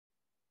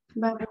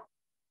But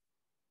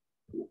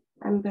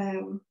and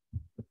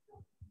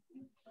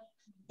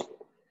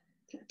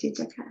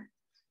teacher.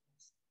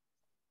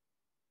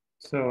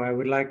 So I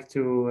would like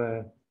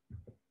to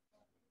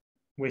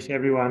wish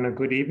everyone a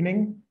good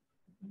evening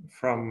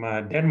from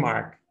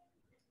Denmark,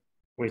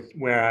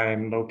 where I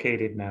am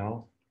located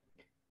now.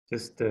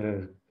 Just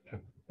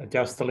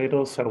adjust a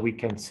little so we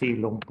can see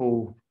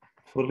Lompu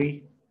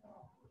fully.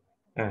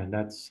 And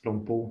that's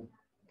Lompu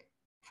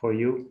for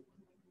you.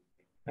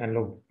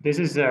 And this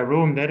is a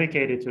room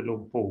dedicated to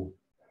Lompu.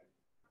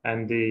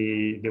 And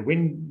the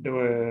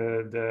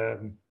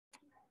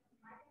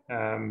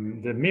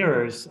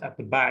mirrors at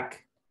the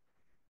back,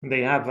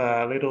 they have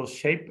a little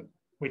shape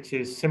which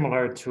is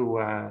similar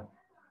to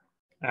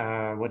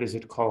what is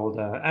it called?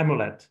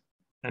 Amulet,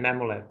 a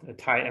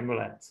Thai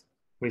amulet,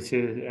 which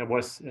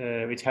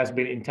has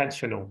been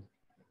intentional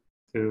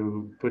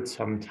to put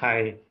some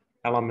Thai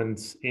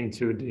elements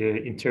into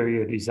the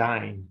interior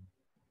design.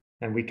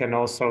 And we can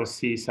also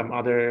see some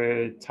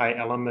other Thai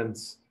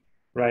elements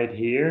right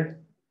here,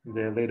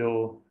 the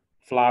little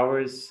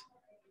flowers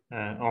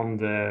on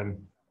the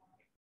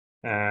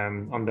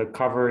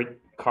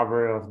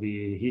cover of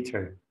the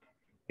heater.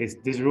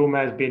 This room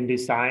has been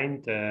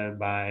designed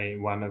by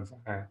one of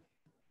our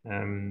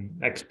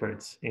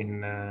experts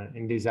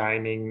in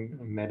designing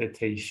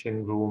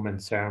meditation room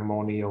and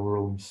ceremonial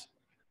rooms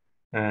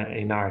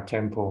in our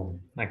temple.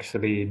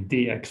 Actually,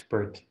 the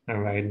expert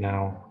right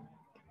now.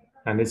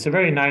 And it's a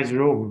very nice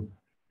room,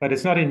 but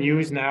it's not in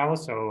use now.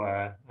 So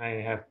I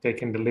have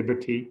taken the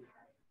liberty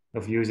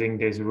of using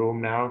this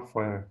room now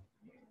for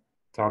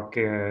talk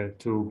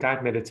to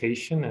guide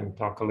meditation and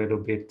talk a little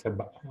bit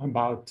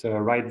about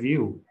right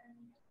view.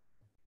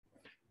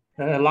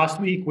 Last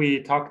week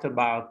we talked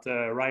about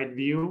right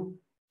view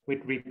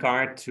with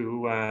regard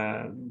to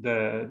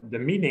the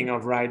meaning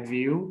of right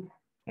view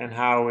and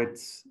how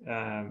it's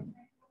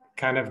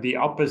kind of the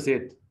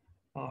opposite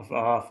of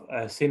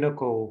a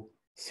cynical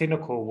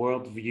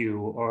worldview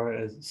or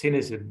a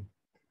cynicism,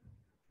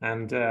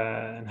 and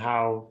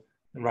how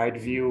right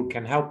view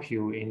can help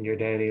you in your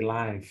daily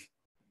life.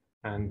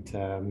 And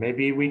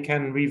maybe we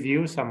can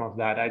review some of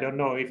that. I don't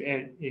know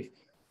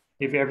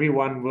if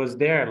everyone was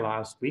there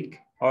last week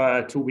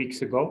or 2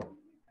 weeks ago.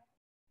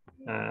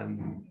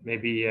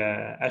 Maybe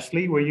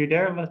Ashley, were you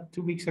there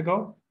 2 weeks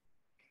ago?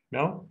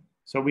 No?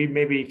 So we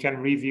maybe can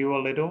review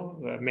a little,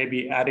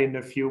 maybe add in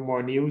a few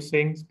more new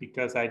things,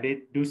 because I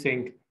do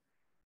think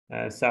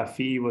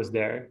Safi was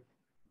there,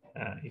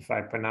 if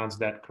I pronounced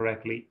that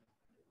correctly.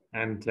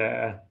 And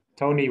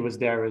Tony was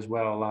there as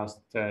well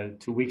last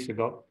 2 weeks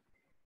ago.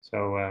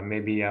 So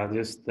maybe I'll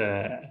just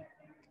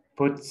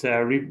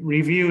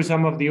review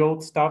some of the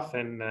old stuff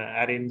and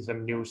add in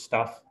some new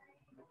stuff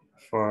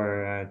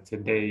for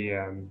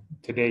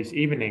today's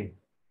evening.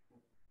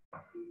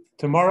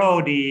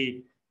 Tomorrow,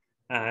 the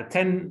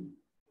 10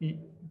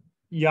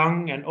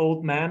 young and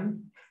old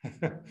men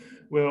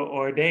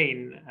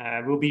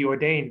will be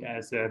ordained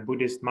as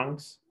Buddhist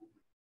monks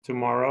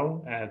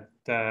tomorrow.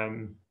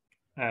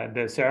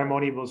 The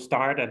ceremony will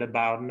start at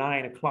about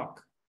 9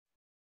 o'clock.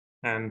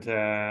 And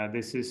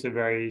this is a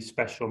very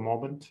special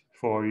moment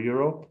for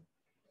Europe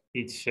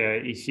each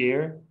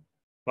year.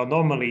 Well,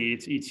 normally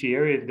it's each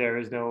year if there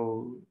is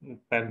no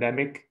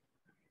pandemic.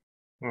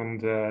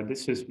 And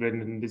this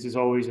is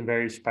always a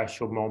very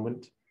special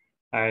moment.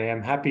 I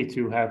am happy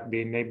to have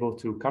been able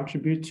to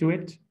contribute to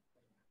it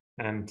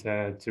and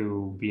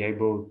to be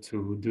able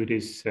to do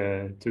this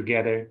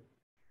together.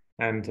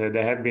 And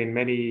there have been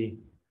many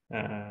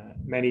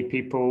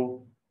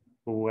people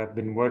who have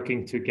been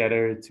working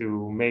together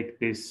to make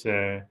this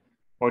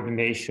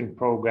ordination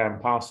program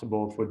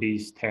possible for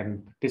these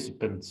 10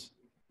 participants.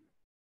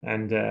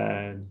 And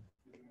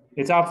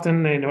it's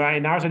often, in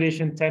our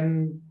tradition,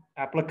 10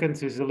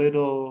 applicants is a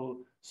little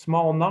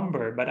small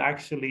number, but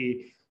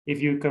actually, if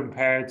you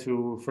compare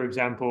to, for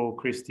example,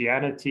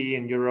 Christianity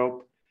in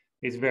Europe,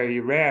 it's very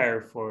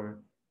rare for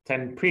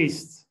 10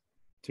 priests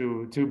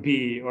to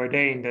be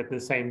ordained at the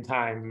same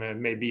time.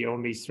 Maybe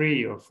only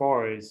 3 or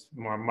 4 is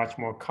much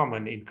more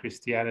common in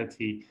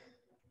Christianity.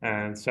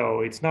 And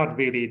so it's not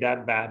really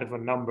that bad of a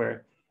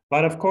number.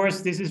 But of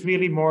course, this is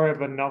really more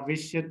of a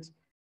novitiate.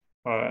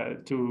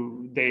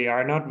 They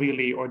are not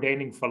really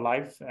ordaining for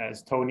life,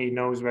 as Tony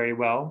knows very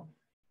well,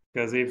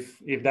 because if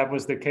that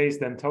was the case,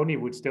 then Tony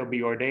would still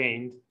be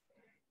ordained.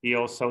 He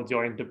also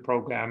joined the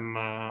program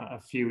a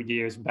few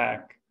years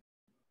back.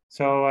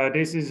 So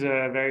this is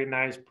a very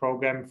nice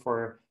program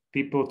for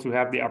people to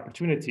have the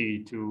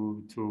opportunity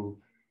to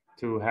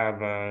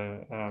have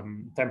a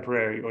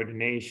temporary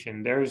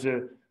ordination. There's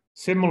a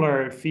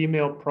similar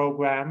female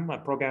program, a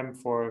program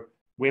for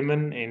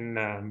women in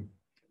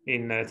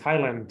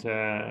Thailand,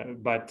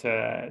 but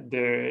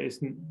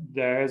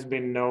there has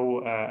been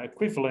no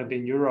equivalent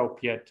in Europe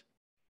yet.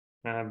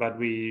 But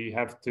we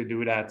have to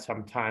do that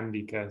sometime,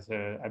 because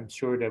I'm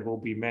sure there will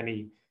be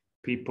many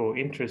people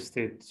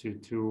interested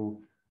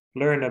to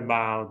learn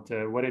about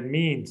what it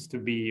means to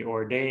be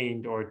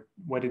ordained, or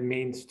what it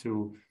means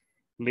to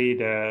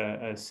lead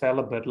a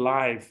celibate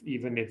life,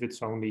 even if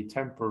it's only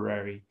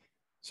temporary.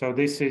 So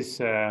this is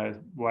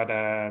what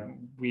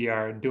we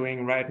are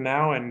doing right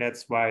now, and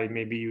that's why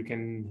maybe you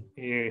can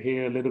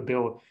hear a little bit,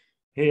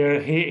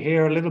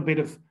 hear a little bit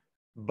of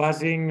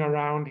buzzing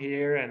around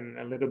here and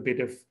a little bit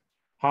of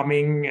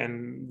humming.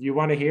 And you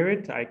want to hear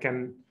it? I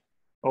can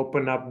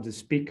open up the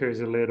speakers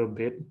a little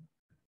bit.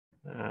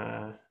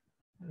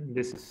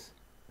 This is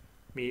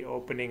me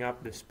opening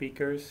up the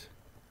speakers.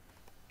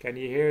 Can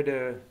you hear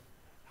the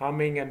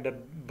humming and the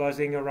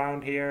buzzing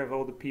around here of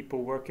all the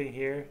people working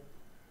here?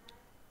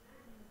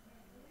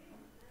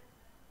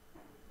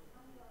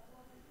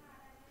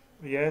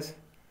 Yes?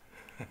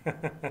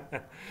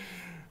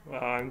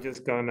 Well, I'm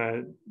just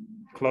gonna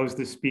close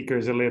the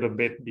speakers a little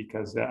bit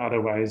because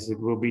otherwise it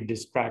will be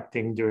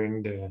distracting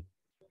during the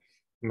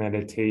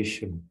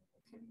meditation.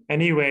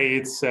 Anyway,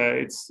 it's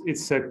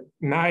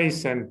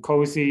nice and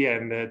cozy,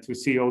 and to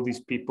see all these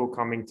people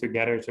coming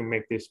together to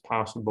make this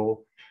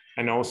possible,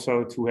 and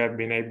also to have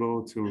been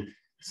able to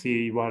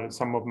see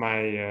some of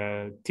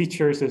my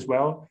teachers as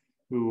well,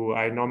 who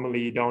I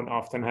normally don't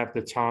often have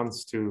the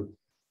chance to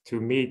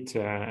meet,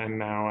 and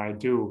now I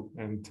do.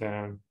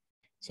 And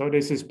so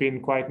this has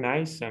been quite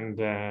nice,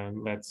 and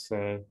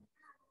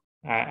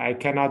I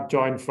cannot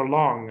join for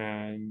long.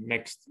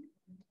 Next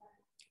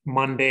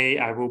Monday,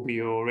 I will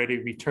be already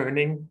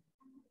returning,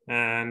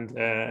 and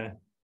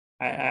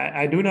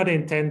I do not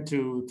intend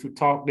to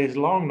talk this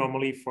long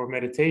normally for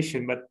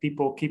meditation, but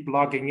people keep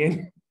logging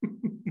in.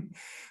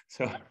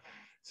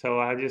 So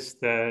I just,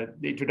 the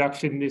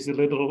introduction is a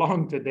little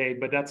long today,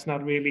 but that's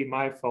not really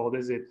my fault,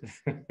 is it?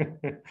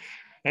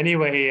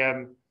 Anyway,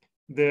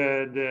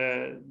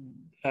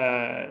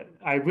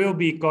 I will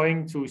be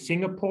going to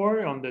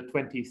Singapore on the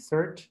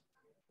 23rd,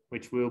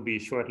 which will be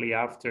shortly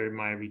after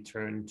my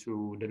return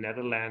to the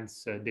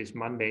Netherlands this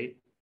Monday.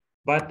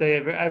 But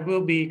I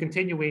will be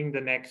continuing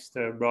the next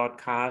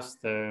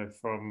broadcast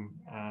from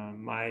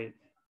my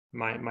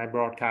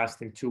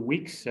broadcast in 2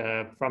 weeks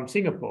from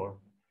Singapore,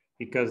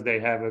 because they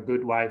have a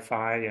good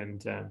Wi-Fi,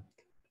 and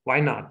why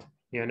not,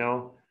 you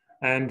know?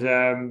 And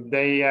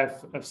they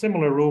have a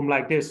similar room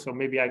like this, so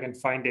maybe I can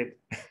find it.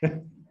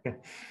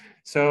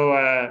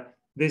 So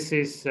this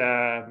is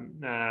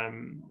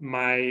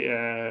my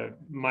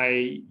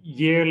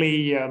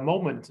yearly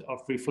moment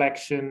of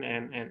reflection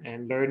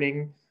and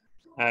learning.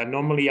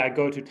 Normally I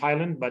go to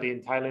Thailand, but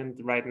in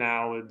Thailand right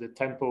now, the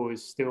temple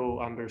is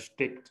still under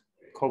strict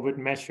COVID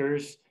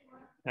measures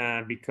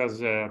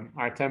because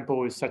our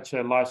temple is such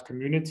a large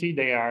community.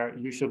 They are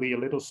usually a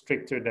little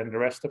stricter than the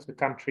rest of the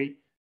country.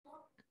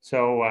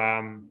 So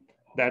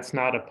that's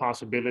not a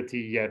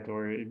possibility yet,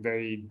 or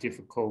very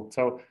difficult.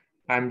 So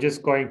I'm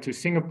just going to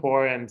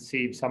Singapore and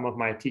see some of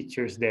my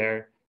teachers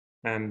there,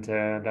 and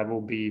that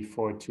will be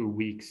for 2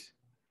 weeks.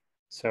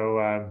 So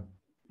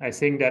I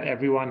think that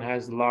everyone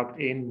has logged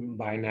in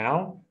by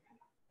now.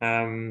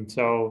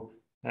 So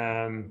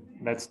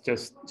let's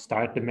just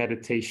start the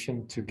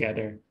meditation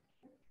together.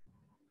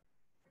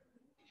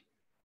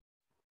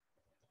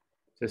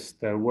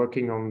 Just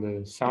working on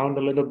the sound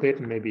a little bit,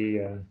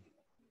 maybe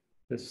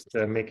just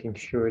making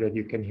sure that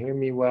you can hear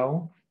me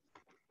well.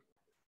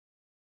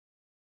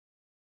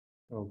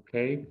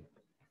 Okay.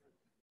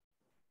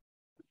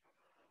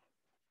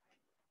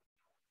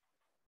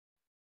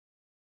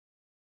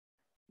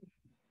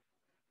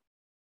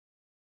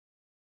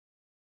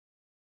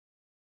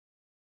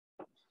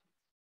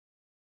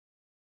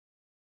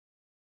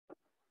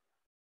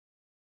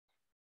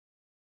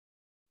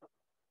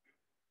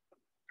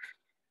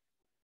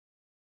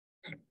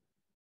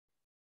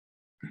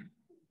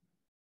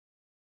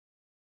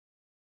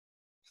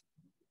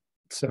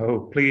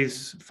 So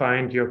please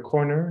find your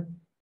corner,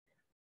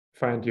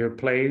 find your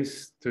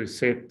place to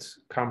sit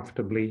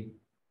comfortably.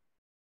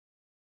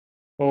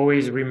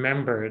 Always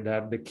remember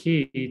that the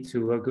key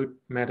to a good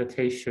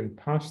meditation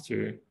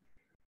posture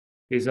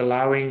is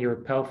allowing your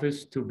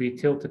pelvis to be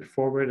tilted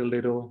forward a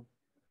little,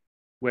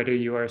 whether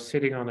you are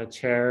sitting on a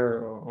chair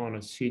or on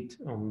a seat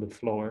on the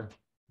floor,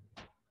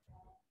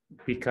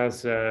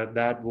 because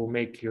that will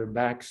make your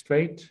back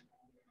straight.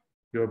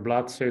 Your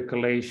blood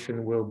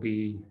circulation will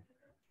be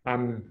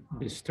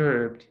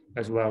undisturbed,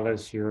 as well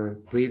as your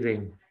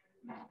breathing.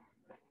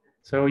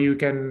 So you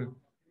can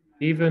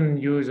even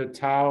use a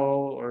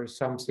towel or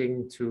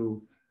something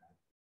to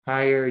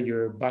higher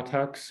your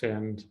buttocks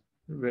and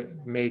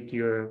make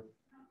your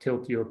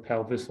tilt your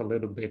pelvis a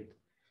little bit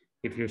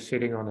if you're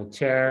sitting on a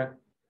chair.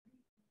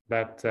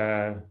 But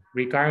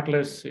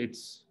regardless,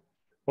 it's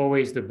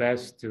always the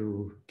best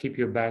to keep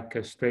your back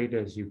as straight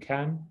as you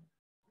can,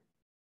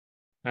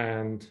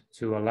 and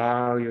to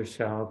allow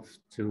yourself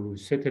to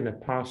sit in a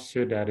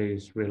posture that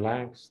is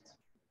relaxed,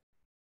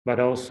 but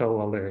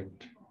also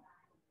alert.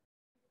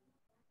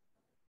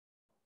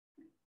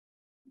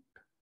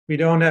 We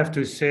don't have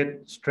to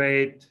sit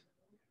straight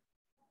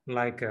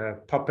like a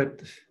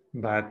puppet,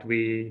 but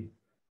we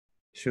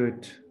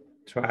should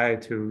try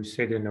to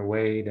sit in a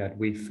way that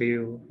we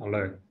feel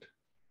alert.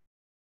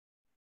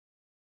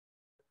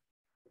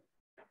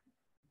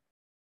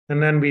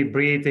 And then we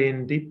breathe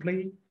in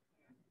deeply,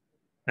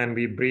 and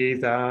we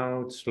breathe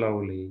out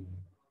slowly.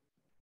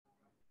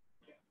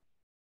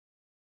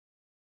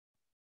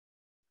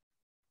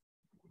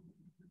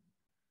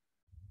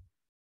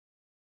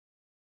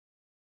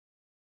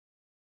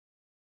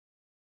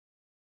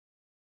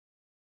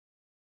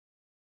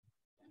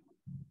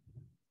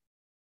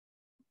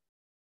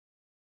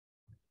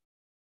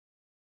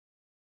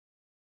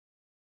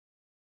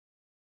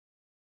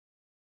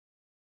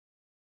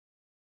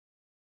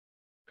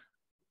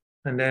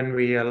 And then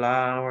we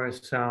allow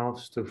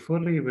ourselves to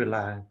fully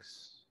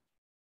relax.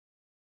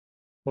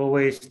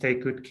 Always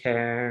take good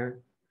care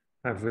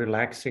of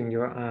relaxing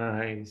your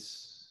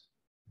eyes,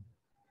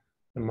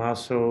 the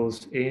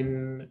muscles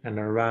in and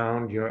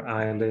around your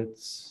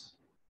eyelids.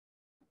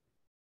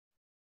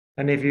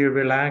 And if you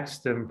relax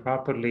them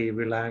properly,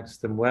 relax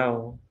them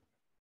well,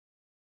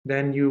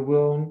 then you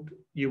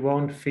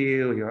won't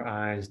feel your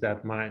eyes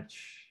that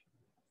much.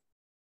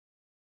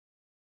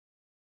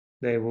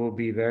 They will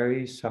be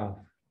very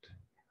soft.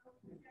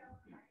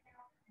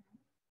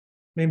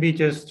 Maybe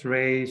just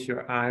raise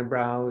your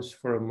eyebrows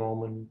for a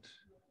moment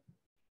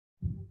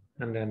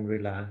and then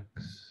relax.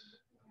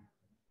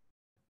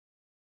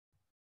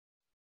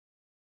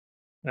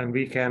 And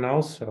we can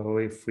also,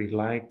 if we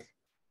like,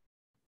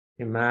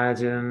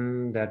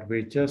 imagine that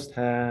we just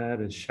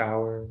had a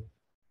shower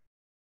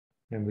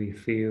and we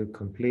feel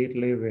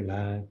completely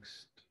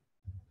relaxed.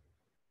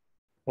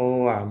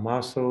 All our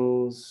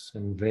muscles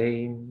and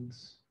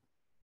veins,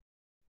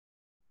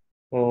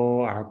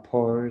 all our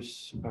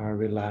pores are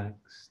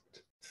relaxed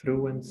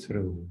through and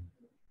through,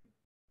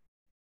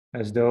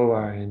 as though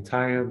our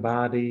entire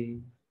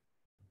body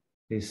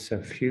is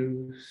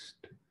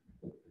suffused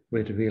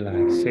with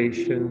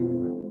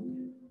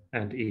relaxation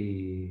and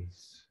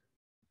ease.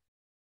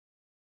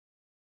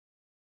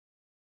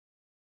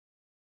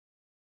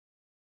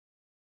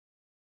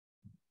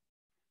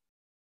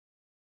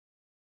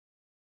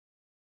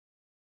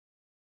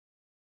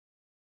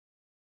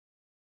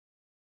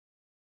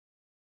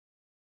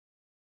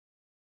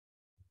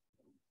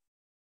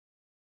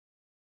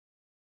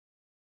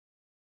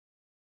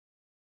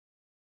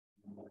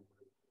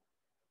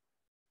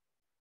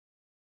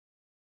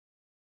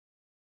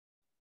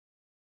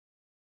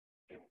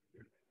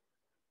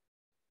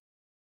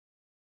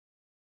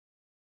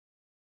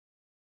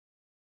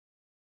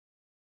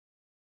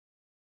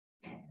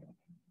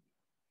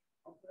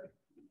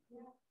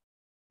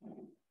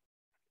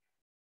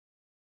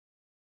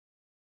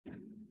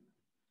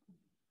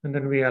 And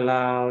then we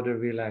allow the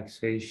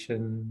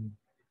relaxation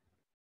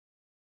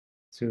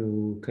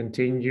to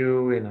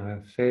continue in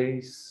our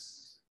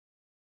face,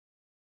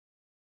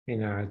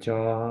 in our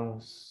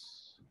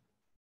jaws,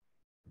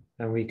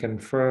 and we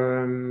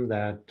confirm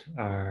that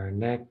our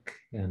neck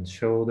and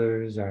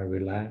shoulders are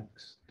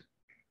relaxed,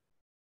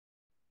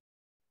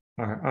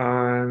 our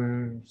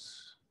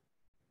arms,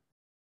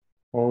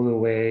 all the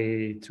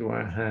way to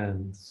our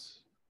hands.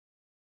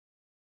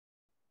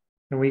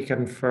 And we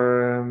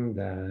confirm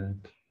that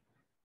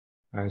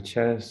our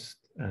chest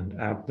and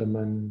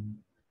abdomen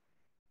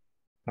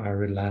are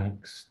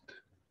relaxed,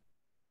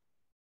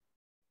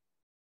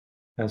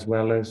 as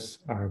well as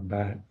our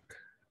back.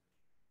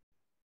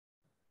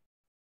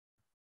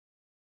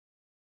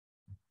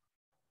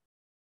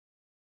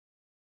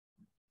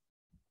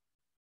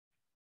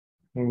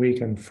 And we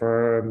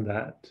confirm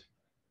that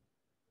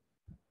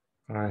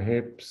our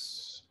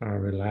hips are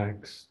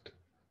relaxed,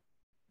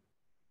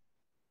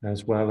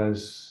 as well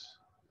as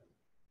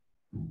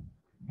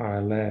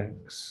our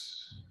legs.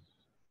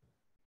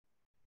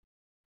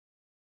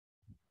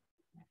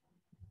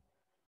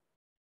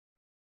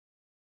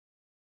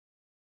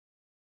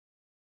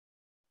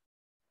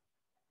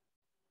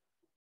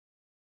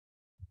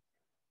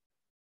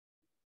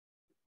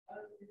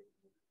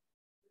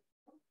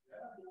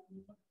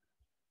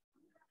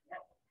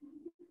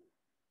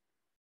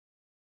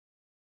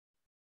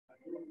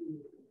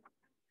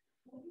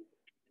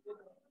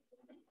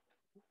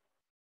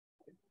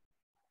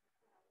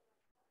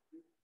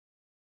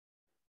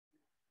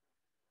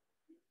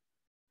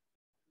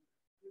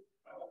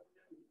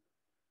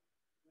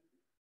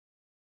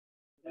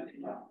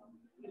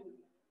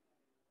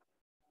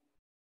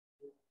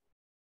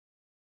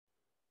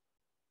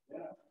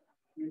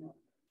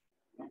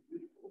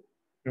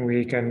 And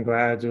we can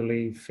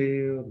gradually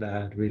feel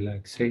that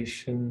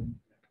relaxation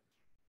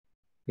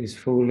is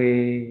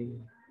fully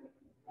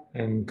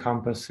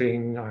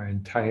encompassing our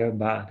entire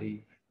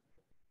body.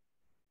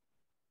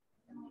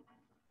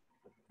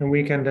 And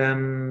we can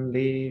then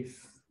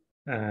leave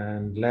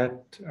and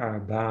let our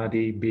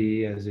body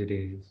be as it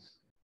is.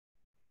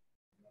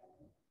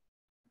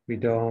 We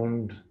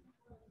don't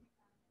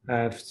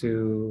have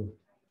to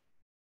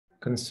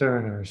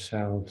concern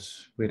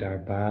ourselves with our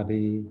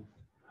body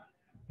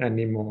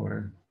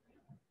anymore.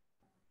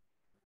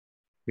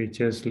 We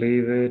just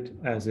leave it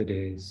as it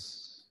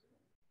is,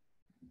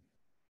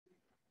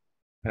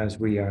 as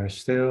we are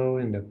still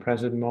in the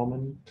present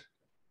moment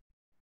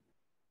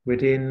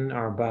within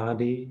our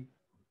body,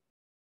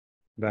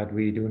 but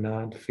we do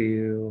not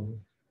feel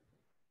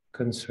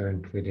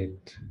concerned with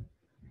it.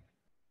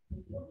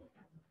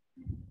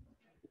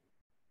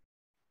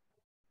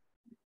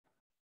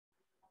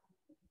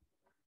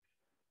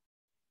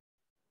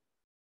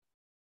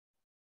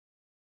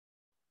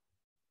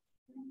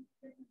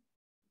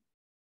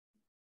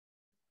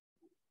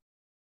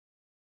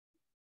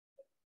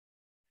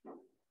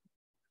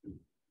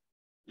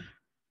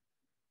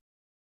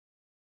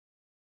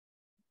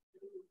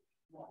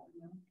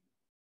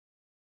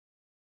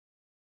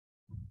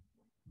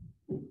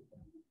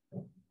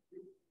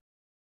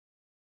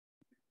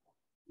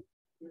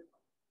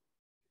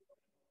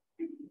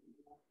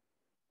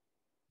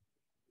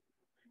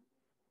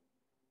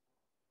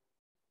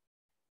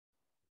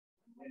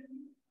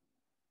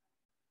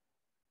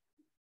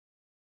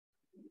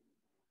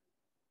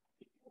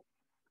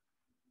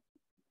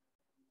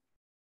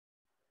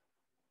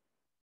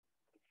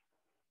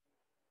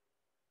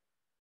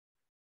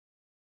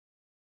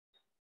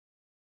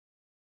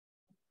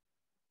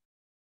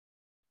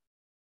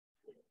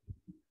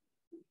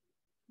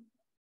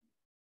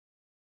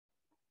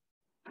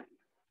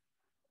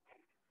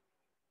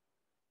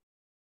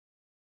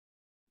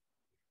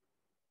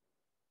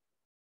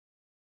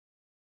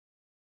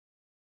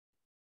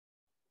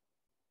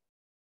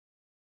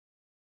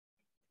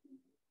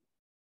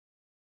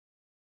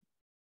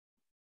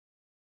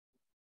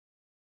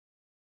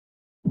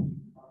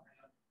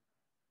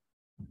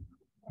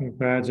 And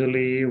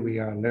gradually, we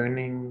are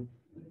learning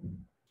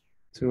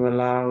to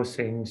allow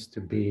things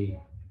to be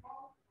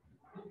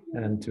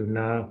and to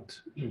not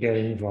get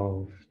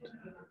involved.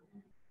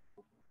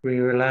 We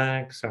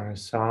relax our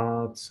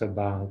thoughts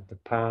about the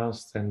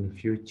past and the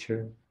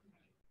future.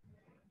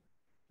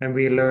 And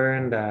we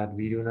learn that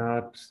we do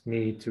not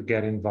need to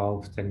get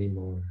involved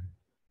anymore.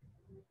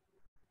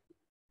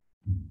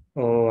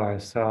 All our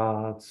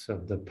thoughts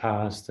of the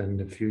past and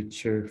the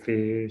future,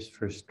 fears,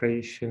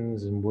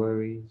 frustrations, and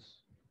worries,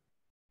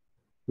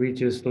 we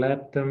just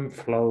let them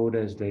float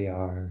as they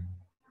are.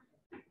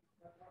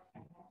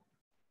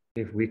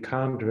 If we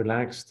can't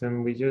relax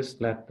them, we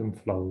just let them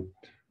float.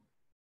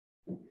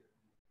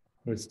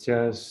 It's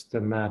just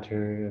a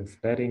matter of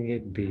letting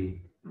it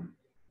be.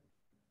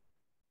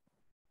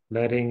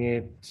 Letting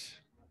it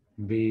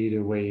be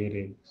the way it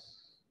is.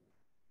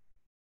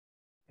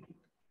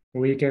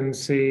 We can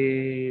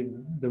see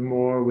the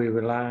more we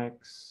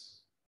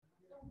relax,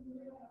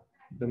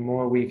 the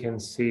more we can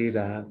see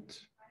that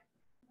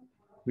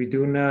we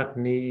do not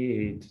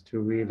need to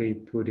really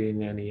put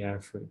in any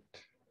effort.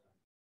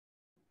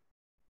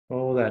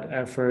 All that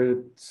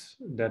effort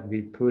that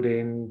we put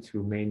in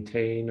to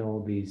maintain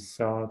all these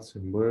thoughts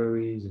and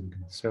worries and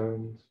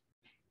concerns,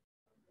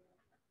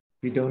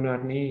 we do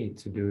not need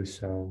to do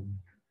so.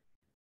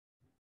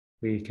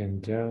 We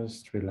can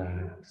just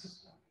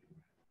relax.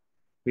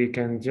 We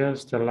can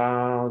just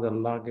allow the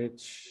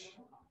luggage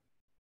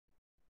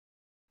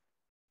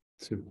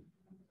to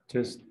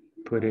just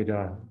put it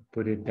on,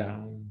 put it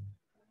down.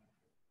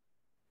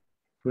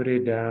 Put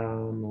it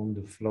down on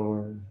the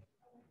floor.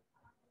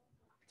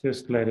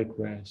 Just let it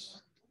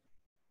rest.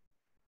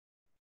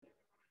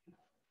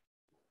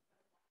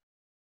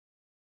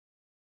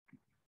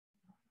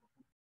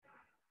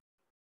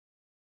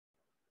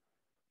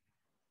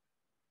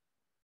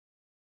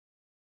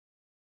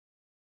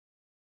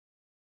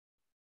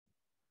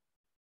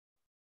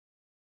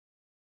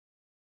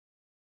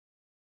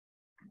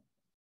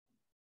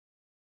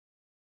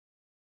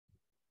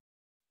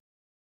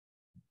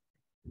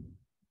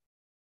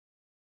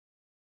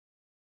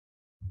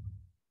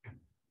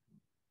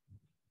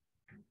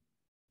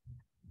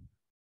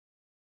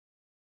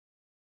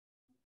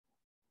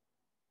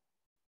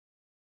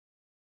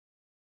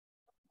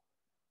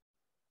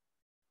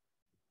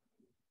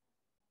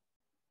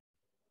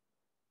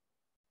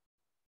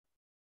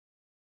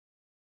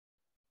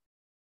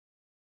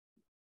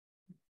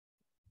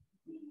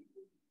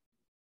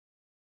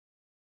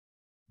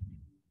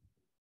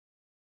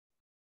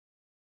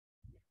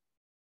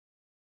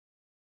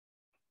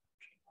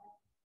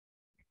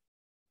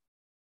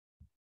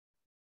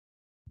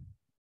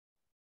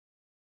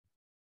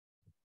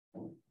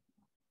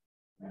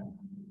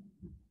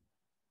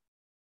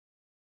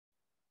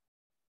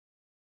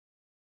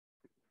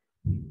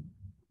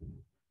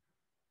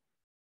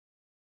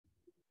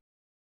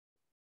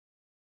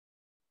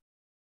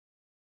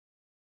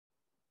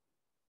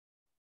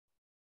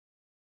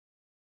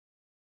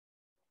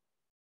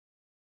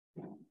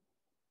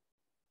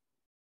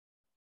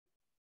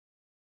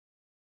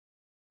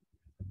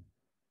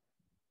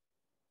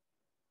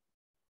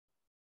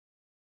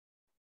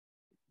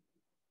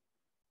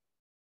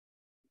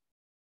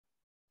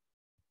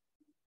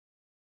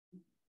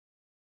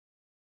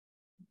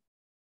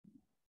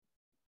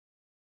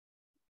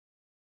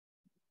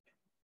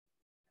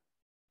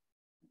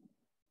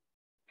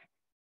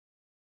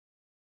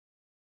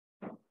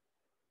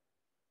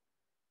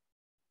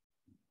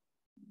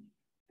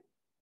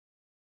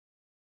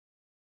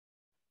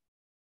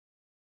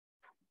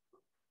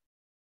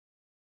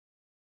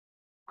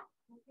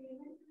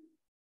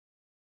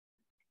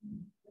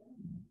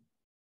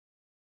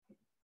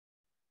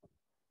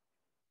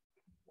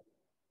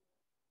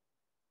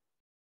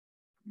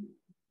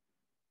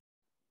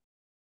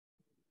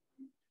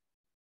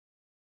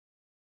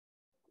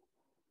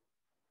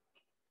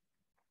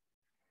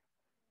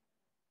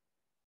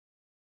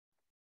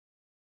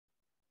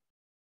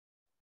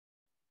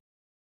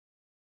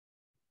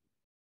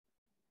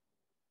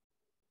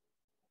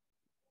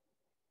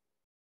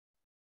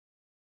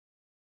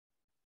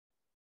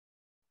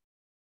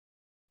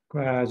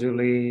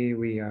 Gradually,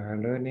 we are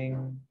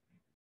learning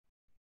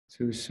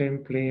to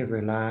simply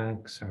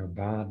relax our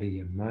body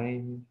and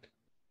mind,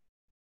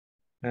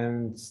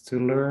 and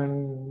to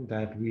learn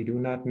that we do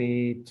not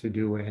need to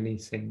do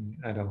anything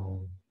at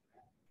all.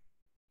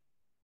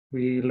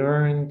 we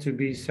learn to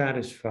be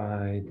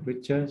satisfied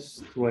with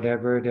just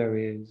whatever there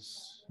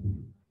is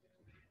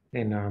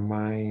in our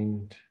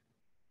mind,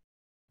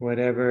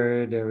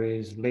 whatever there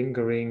is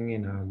lingering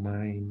in our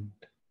mind.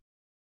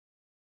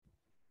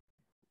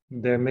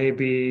 There may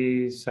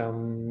be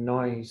some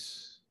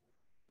noise,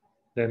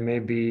 there may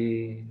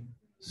be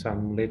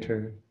some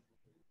litter,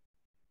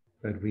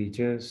 but we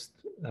just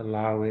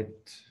allow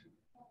it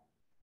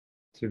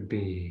to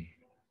be.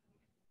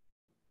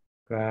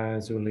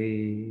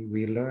 Gradually,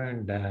 we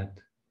learn that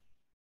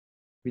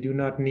we do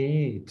not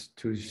need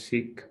to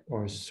seek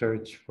or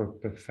search for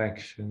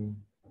perfection.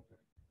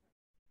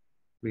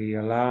 We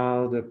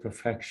allow the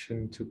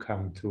perfection to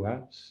come to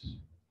us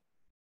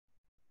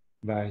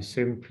by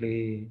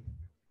simply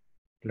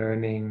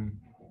learning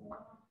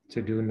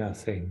to do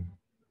nothing.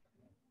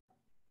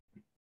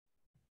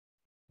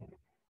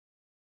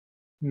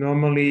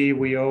 Normally,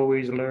 we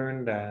always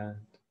learn that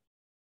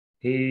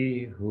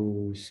he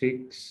who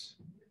seeks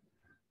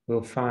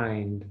will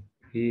find,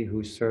 he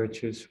who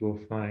searches will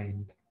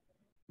find.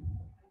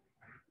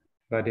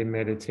 But in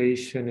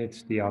meditation,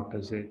 it's the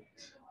opposite.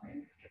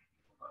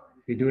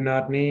 We do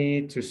not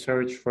need to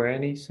search for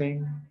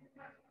anything.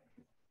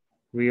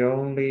 We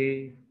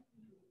only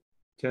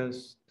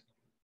just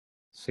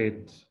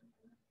sit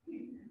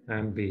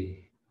and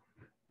be.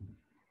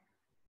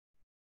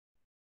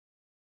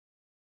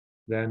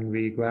 Then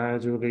we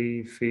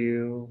gradually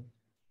feel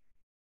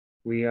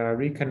we are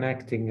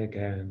reconnecting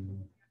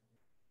again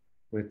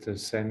with the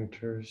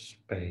center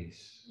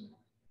space.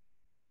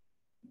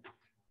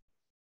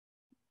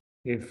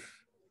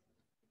 If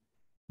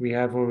we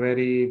have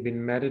already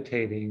been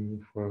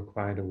meditating for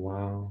quite a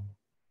while,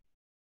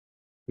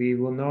 we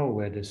will know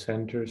where the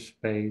center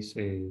space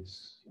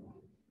is.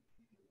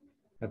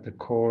 At the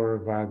core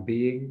of our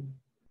being,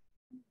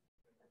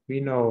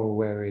 we know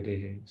where it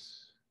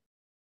is.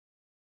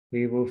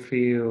 We will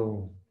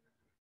feel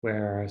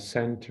where our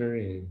center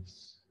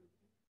is.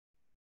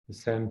 The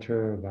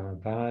center of our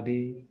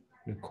body,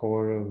 the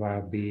core of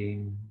our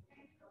being.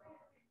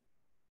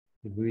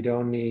 We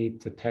don't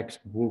need the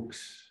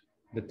textbooks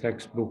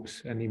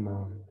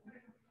anymore.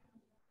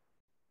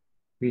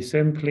 We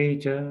simply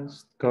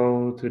just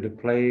go to the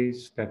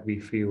place that we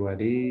feel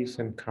at ease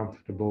and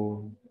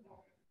comfortable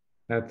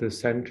at the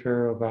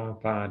center of our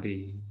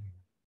body.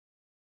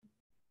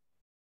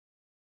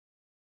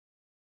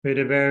 With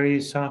a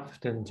very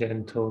soft and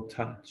gentle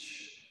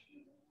touch.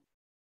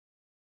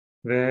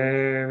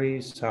 Very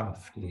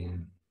softly,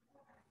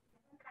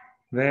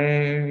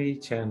 very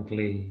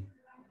gently,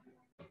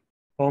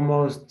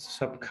 almost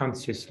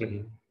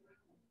subconsciously,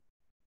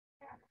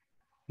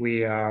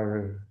 we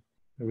are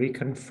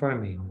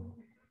reconfirming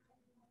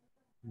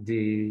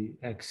the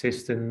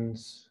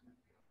existence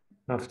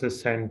of the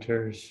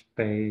center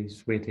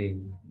space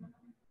within.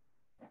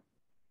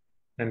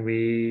 And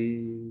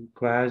we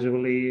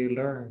gradually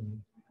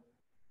learn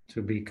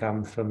to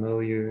become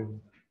familiar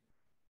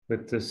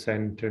with the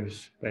center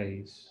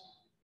space.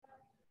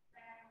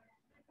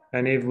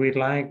 And if we'd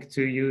like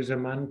to use a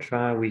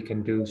mantra, we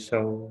can do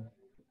so,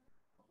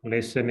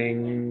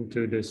 listening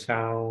to the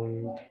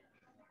sound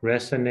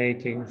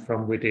resonating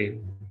from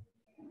within,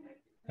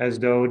 as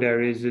though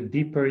there is a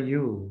deeper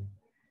you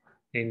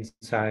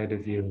inside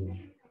of you,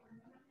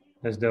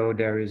 as though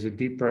there is a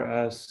deeper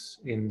us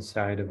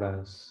inside of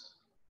us.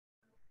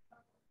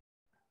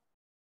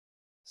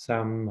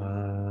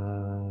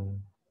 Samma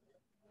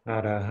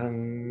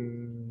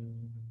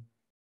Arahang,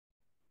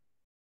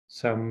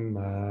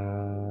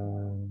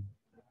 Samma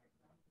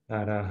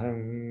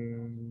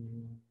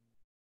Arahang,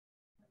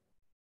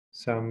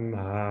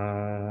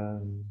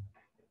 Samma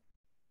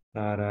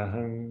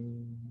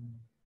Arahang.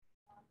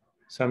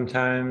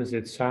 Sometimes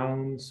it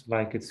sounds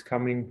like it's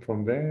coming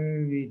from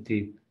very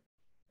deep.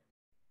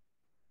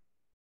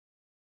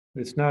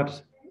 It's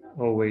not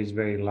always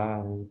very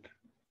loud.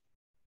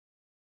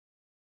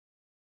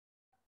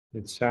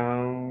 It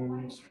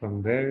sounds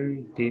from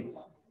very deep,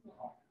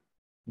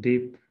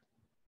 deep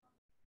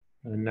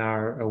in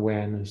our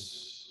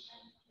awareness.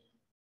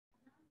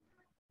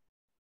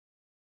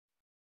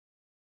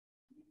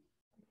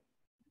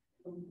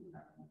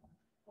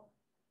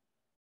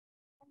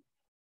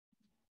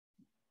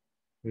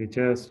 We're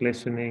just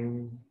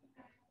listening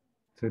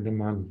to the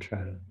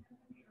mantra.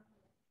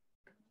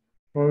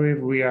 Or if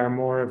we are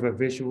more of a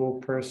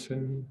visual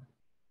person,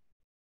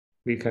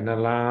 we can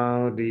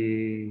allow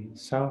the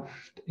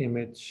soft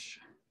image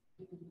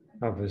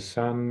of a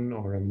sun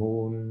or a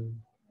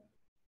moon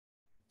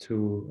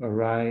to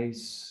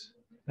arise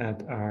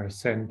at our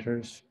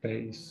center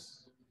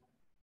space.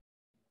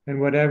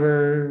 And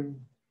whatever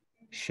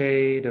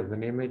shade of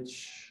an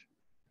image,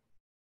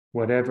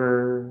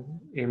 whatever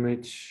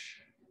image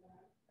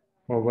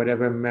or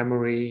whatever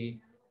memory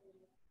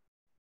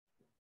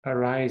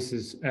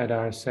arises at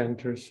our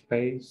center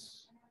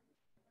space,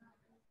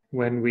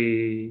 when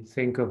we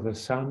think of a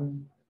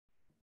sun,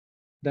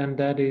 then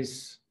that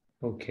is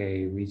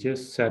okay. We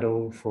just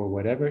settle for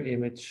whatever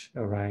image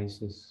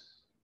arises.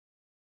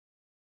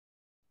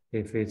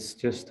 If it's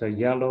just a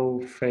yellow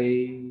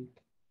fade,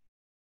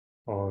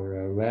 or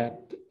a red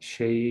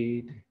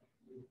shade.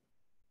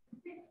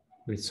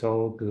 It's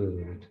all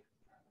good.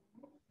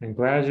 And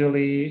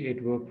gradually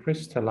it will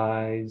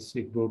crystallize,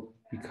 it will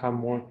become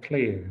more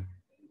clear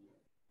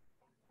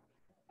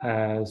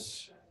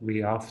as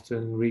we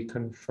often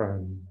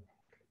reconfirm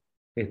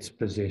its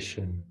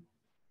position.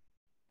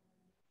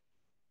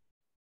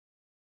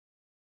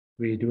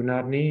 We do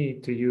not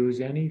need to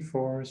use any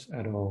force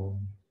at all.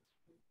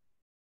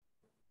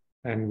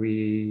 And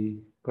we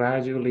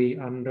gradually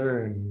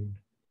unlearn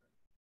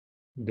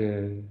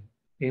the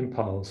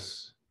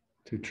impulse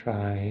to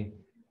try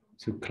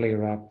to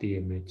clear up the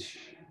image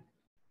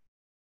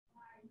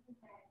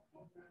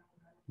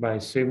by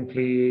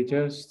simply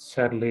just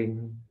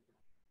settling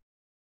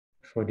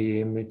for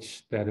the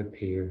image that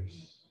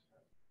appears,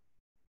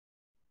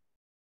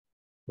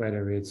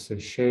 whether it's a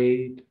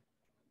shade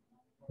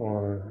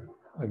or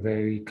a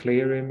very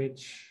clear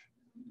image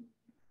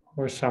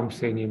or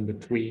something in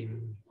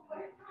between.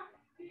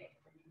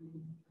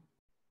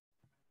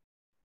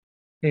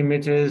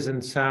 Images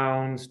and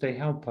sounds, they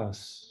help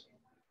us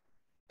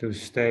to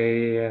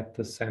stay at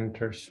the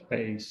center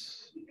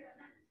space,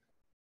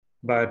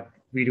 but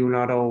we do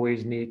not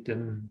always need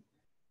them.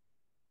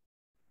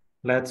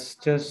 Let's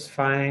just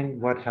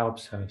find what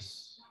helps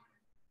us.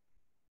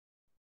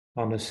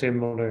 On a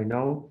similar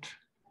note,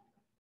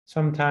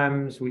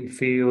 sometimes we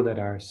feel that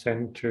our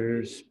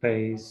center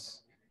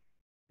space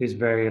is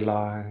very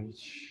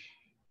large.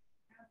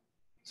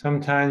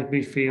 Sometimes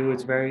we feel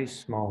it's very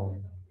small.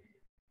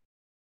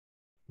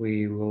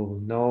 We will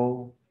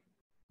know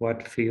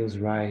what feels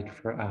right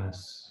for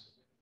us.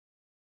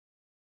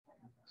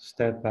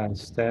 Step by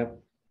step,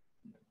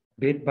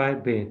 bit by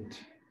bit,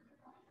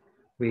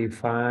 we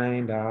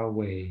find our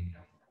way.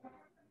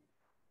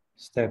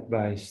 Step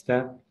by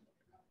step,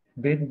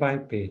 bit by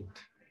bit,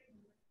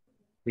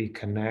 we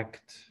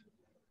connect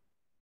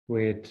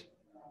with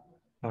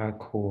our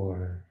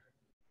core.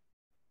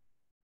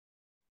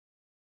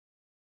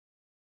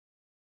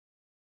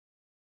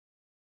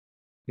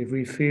 If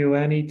we feel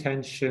any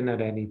tension at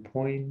any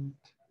point,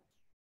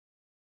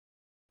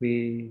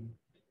 we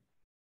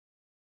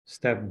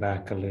step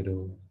back a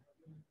little.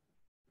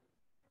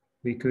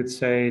 We could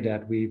say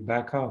that we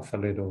back off a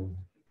little.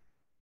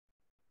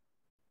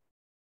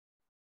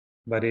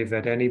 But if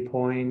at any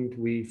point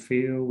we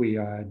feel we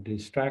are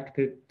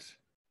distracted,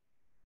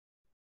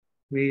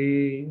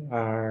 we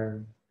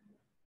are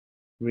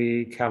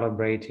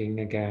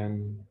recalibrating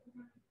again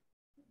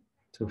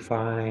to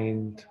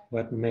find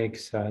what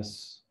makes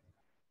us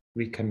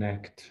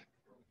reconnect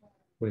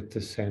with the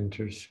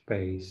center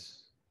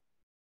space,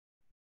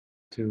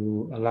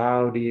 to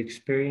allow the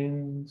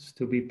experience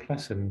to be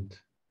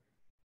pleasant,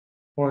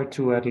 or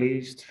to at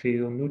least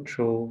feel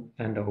neutral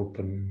and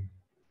open.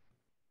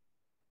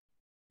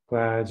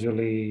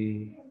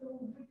 Gradually,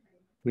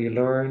 we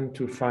learn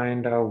to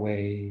find our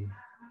way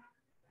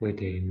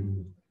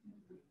within,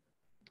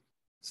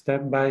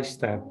 step by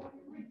step,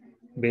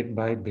 bit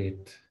by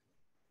bit,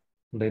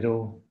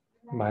 little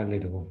by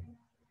little.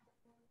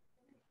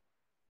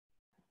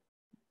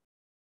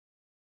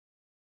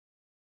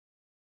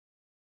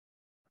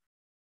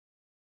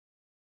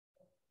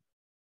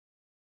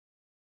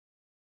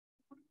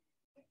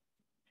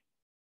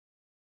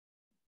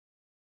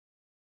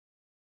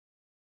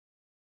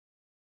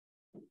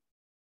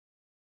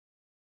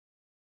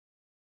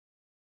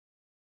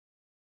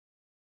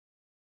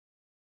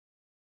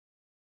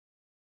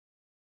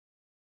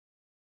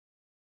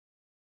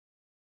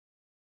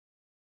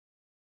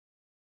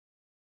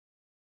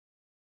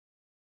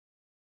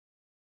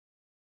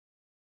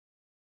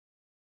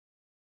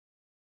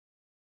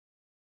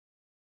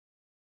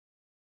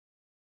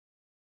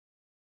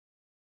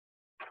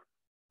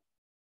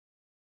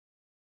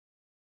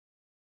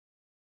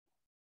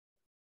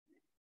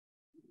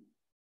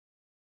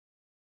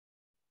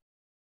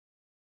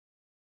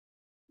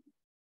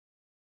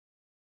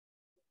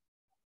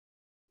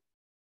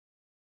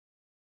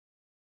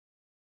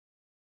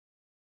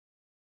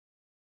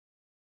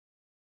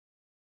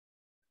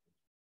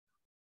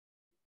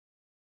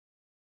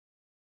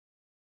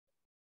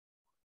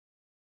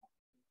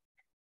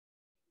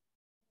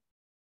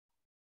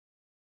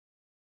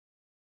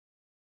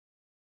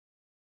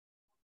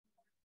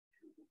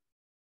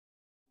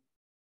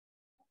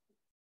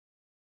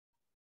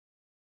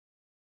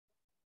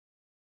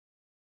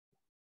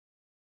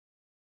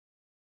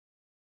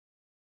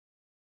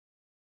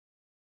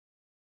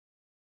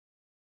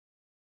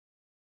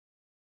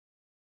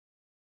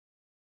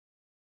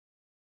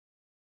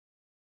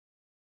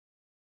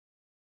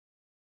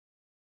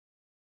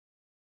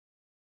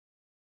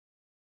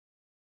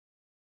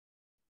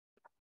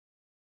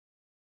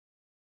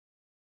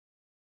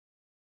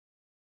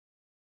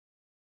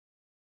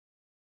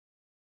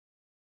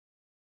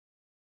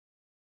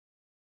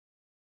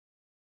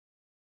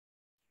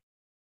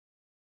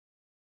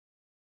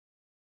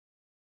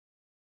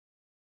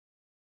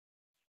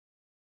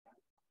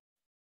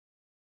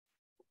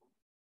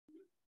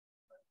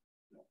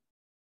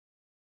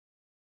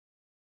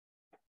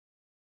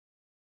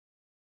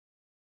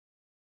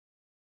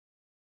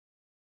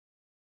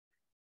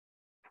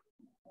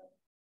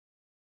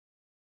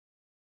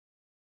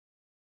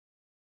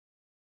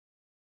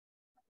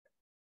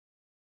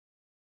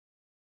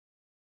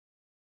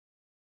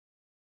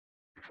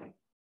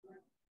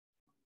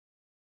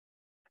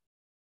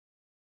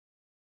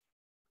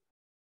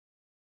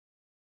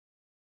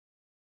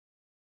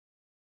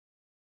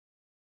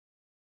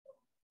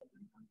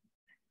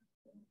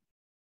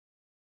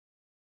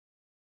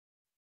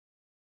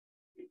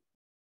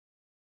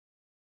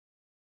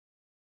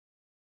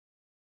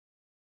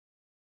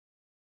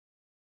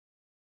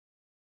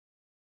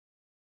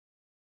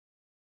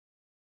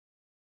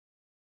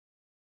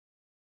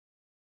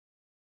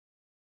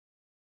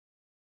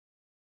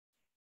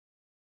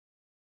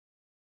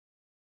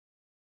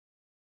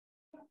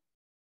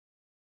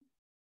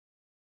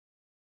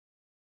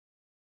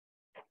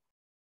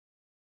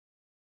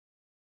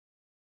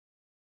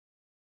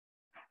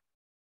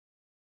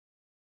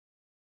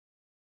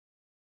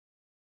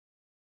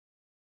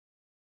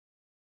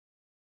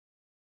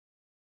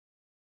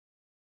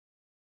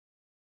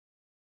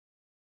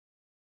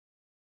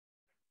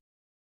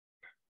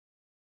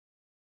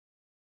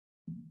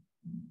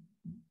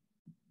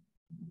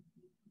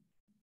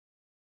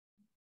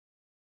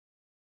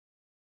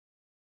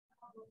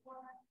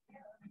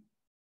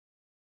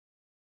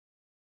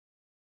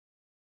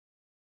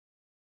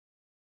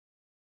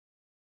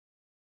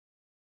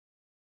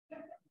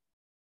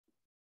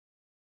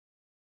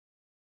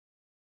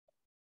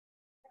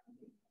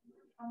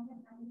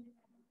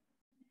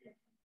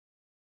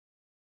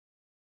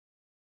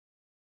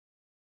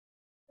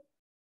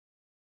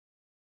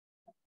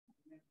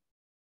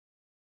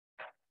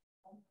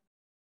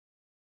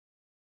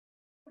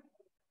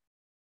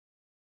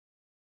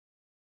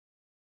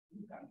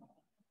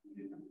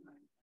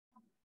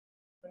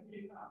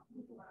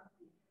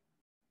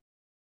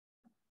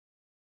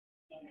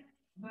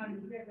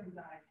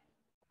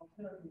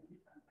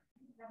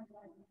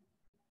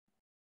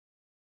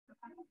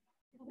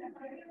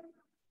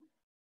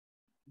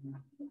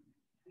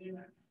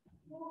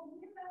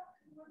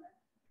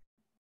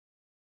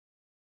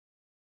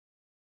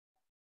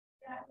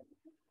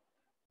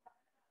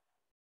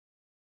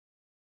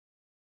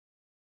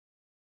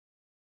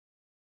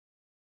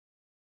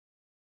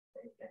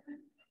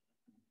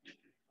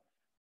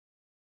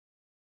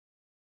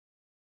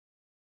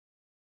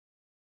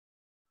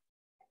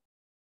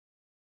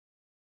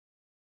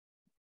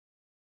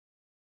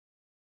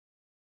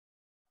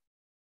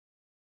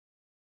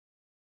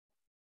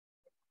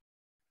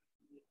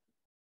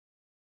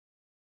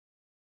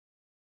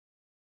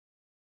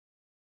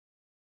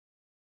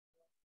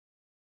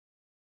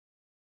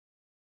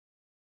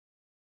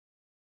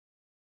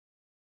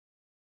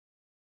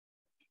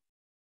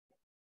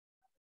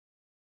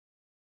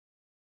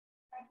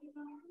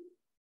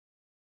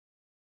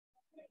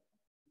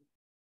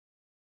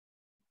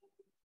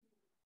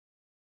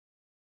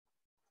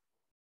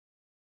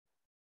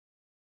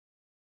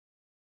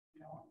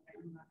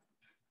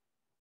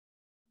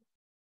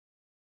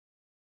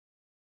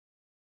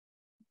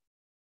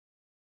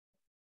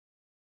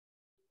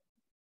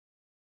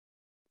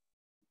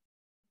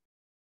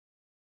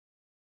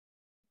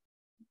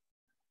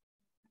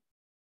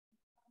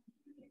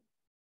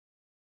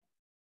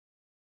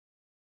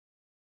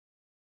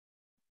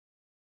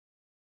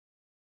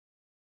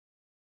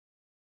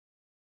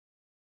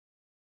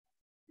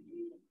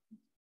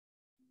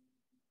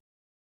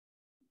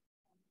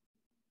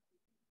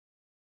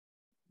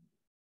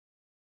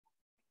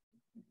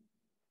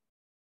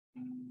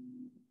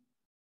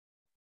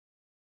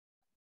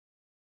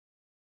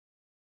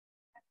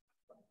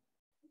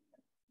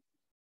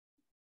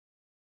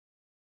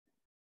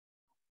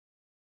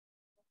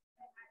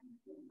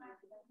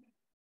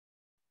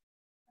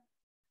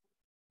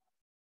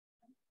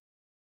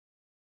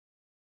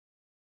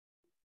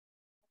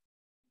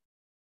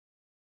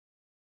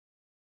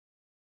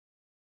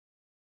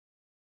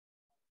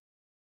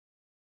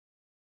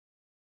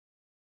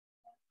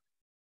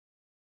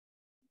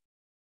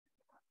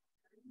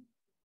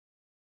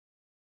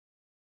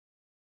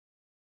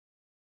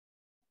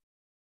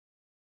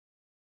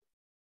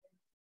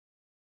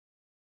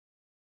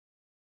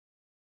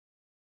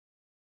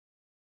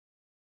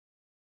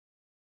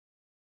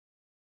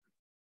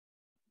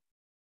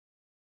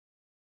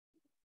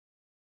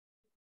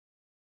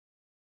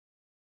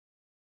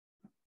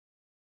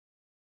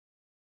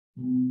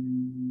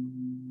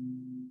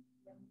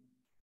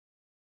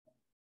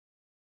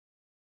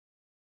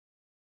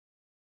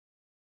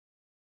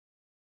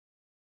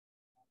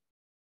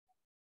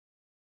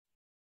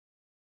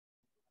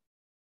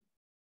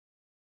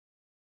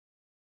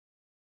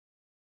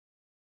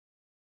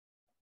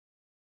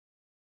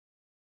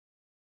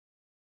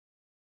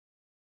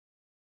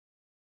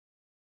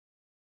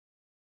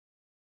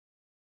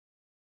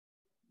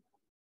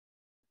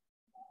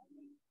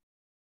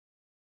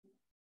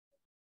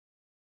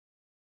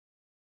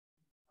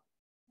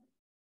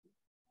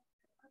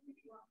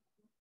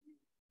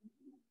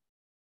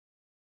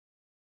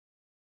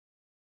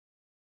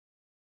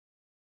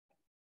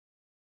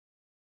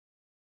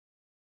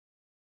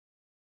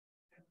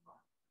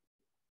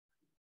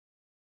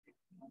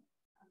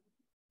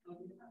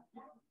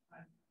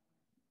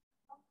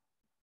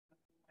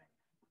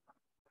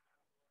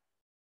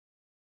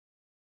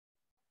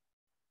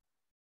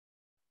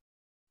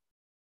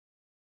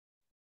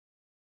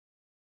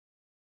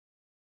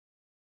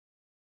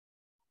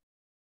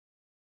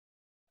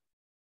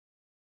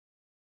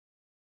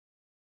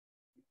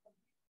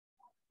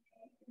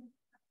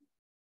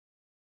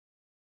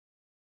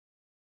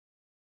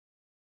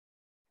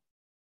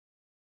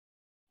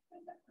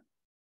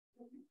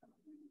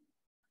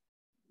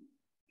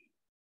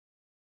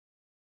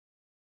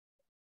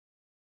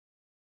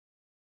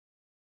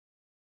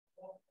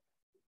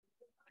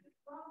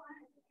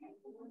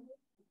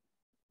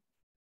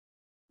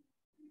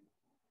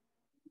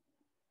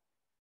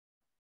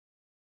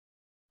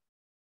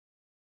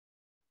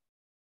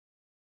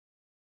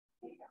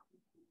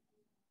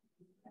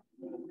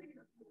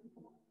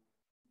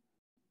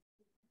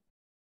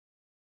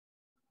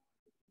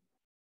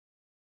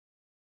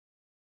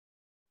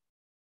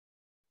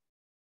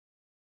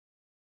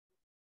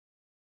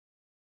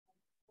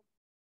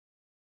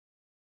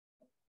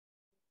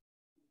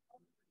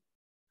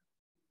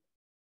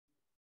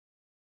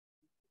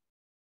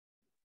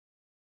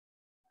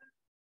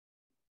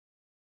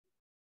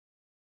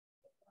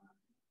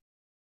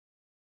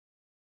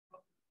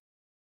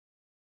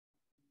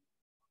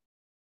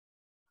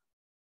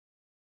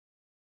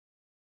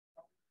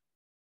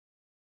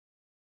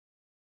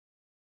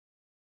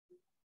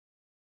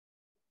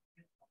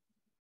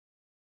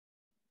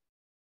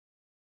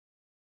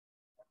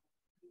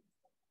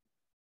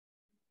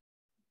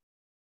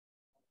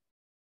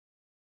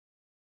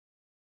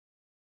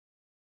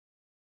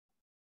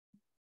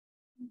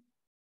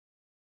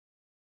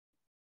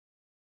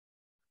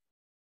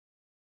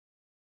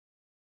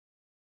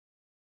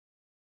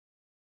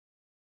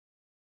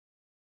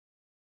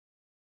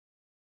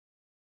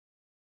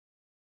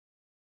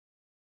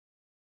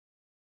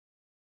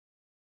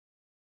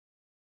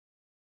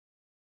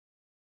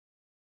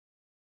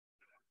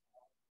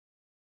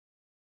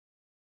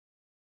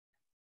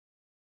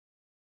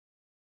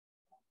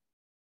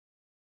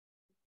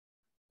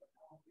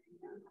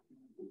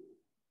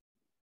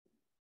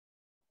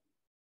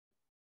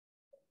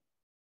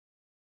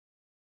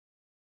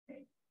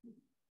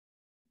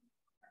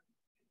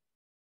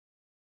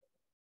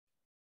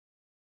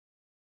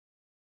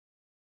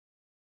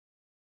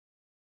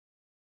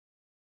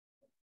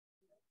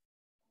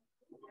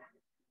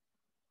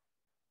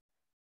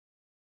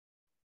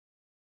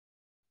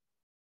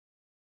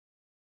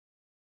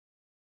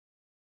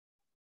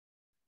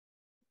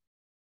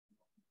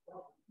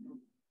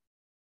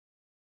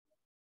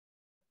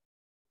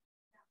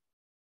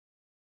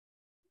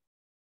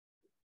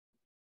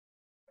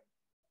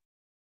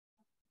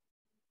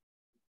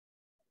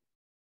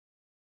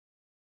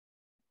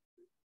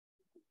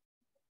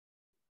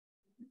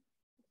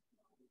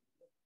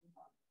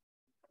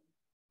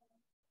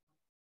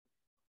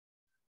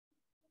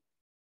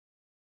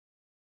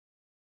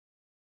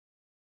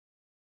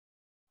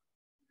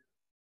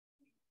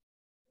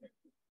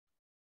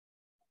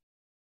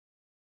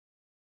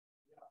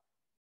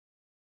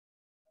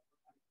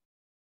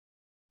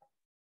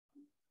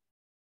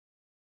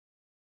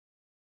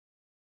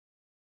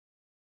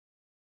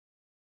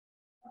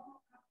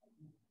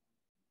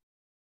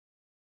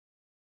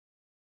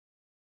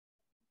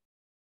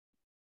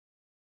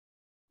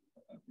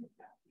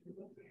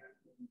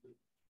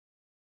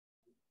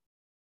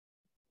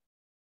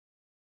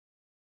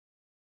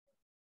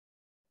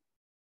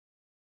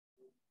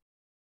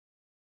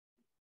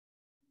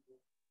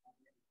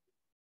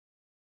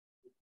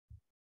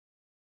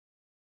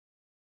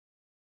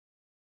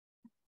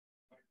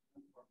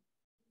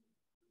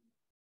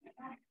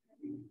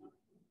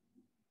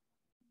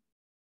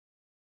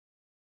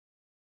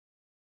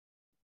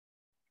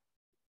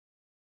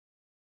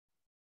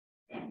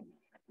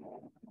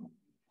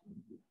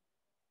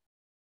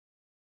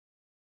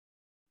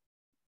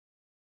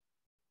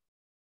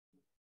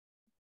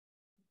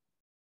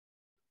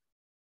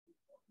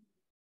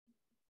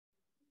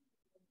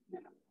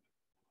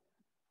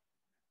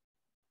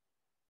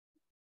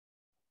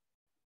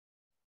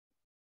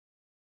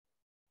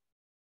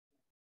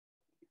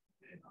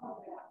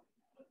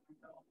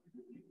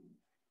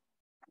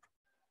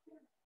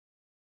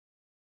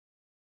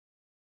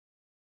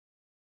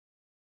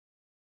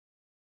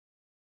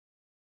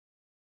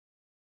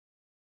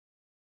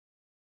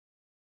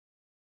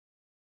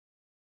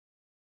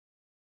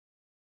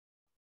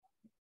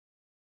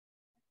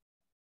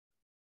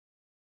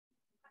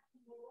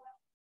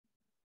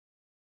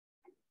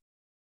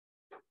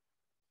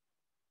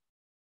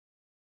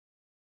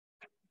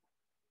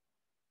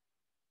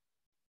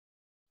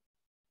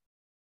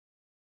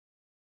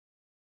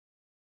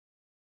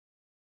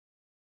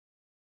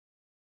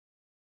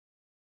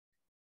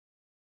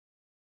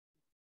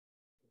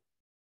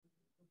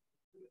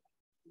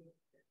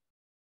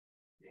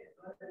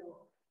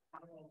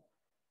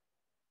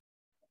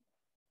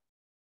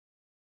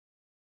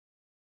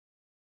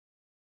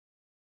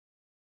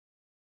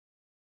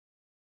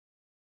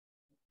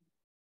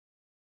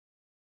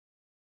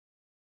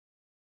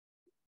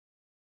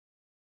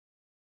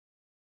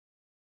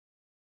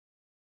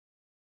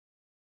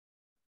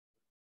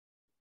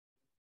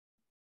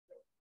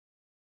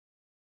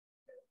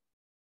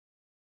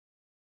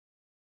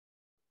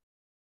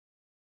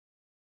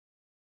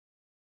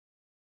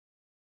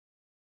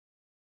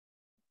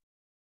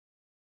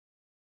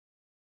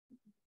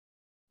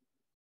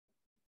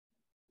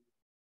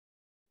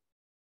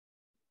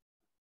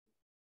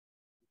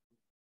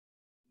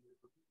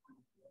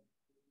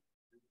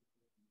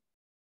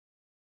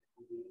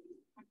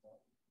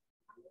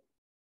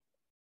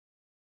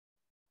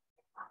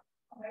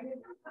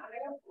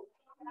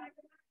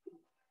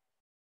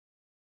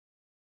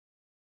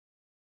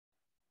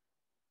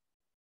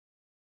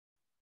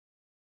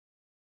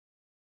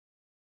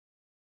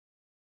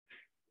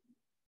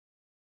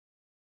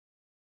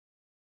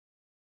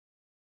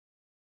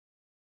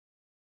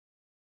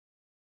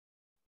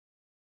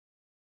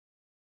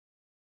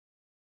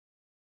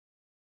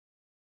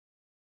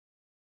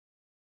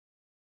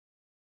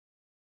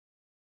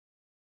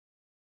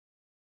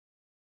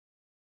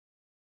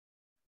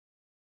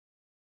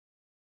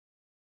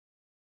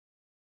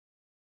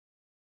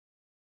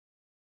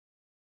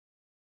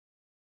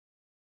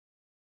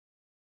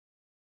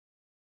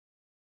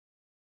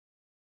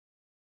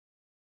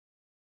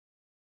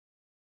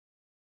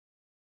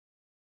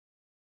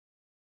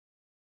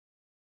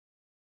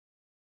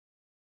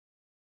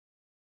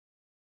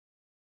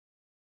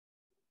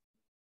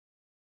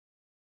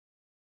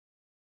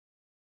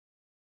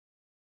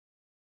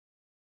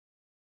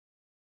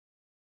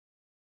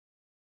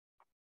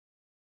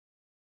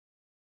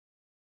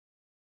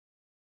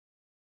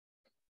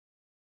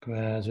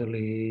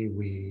 Gradually,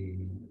 we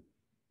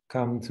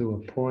come to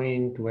a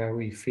point where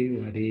we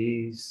feel at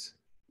ease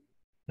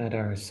at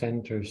our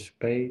center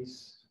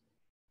space,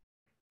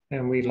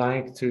 and we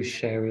like to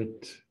share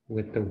it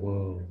with the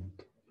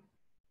world.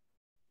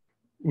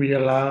 We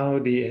allow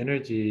the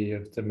energy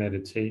of the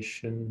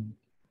meditation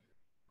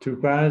to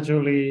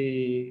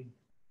gradually,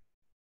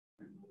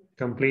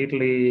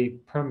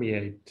 completely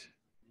permeate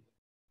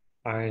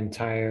our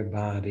entire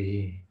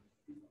body,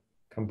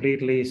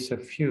 completely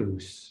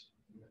suffuse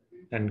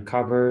and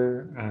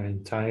cover our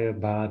entire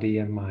body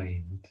and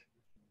mind.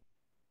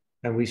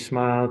 And we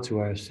smile to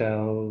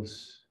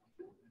ourselves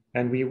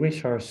and we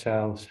wish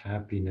ourselves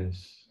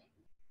happiness.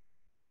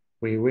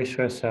 We wish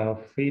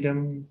ourselves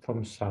freedom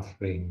from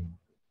suffering.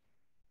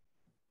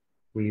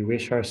 We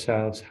wish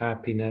ourselves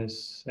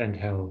happiness and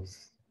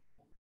health.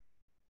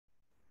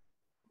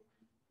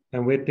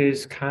 And with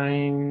this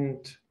kind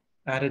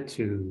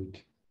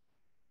attitude,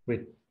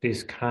 with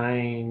this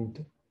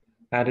kind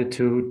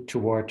attitude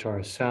toward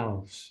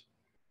ourselves,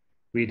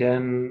 we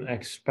then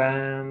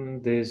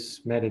expand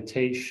this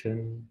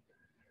meditation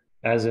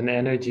as an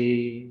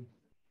energy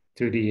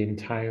to the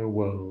entire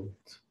world,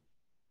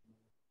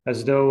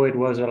 as though it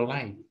was a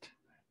light,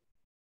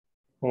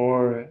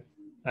 or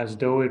as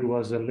though it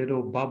was a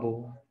little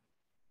bubble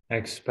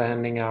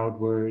expanding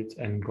outwards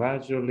and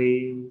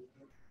gradually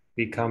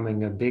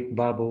becoming a big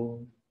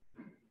bubble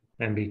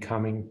and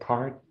becoming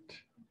part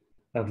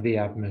of the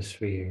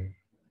atmosphere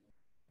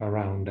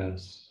around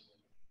us.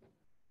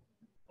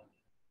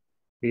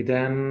 We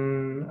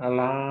then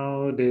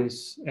allow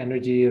this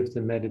energy of the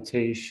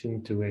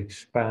meditation to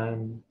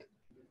expand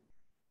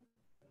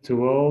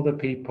to all the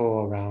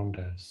people around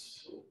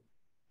us.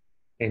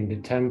 In the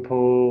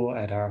temple,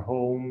 at our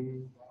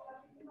home,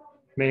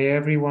 may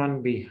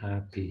everyone be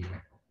happy.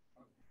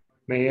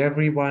 May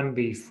everyone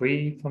be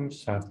free from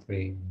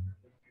suffering.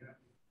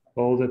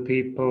 All the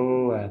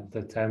people at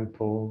the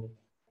temple,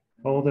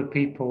 all the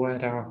people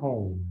at our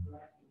home,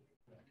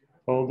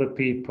 all the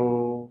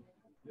people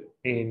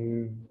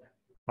in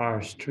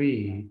our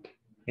street,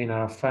 in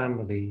our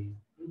family,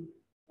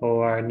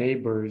 or our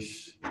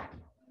neighbors,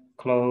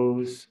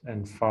 close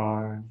and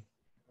far.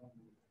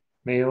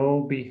 May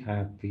all be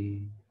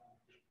happy.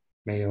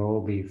 May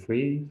all be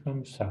free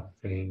from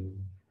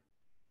suffering.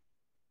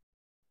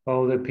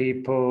 All the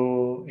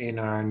people in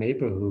our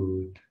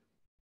neighborhood,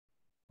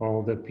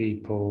 all the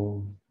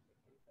people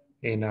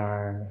in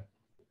our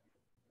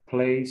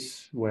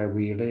place where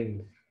we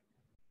live,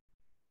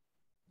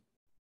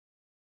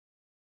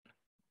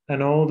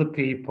 and all the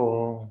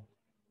people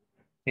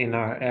in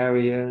our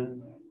area,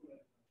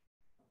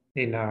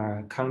 in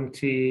our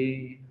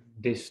county,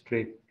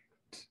 district,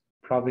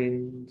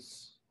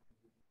 province,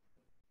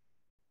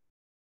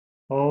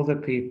 all the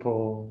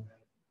people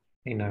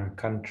in our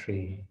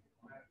country,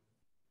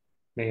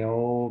 may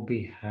all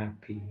be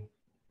happy.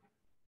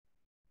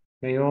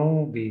 May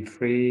all be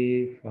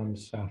free from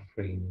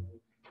suffering.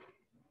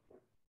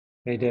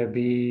 May there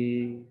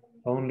be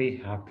only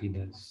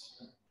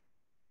happiness.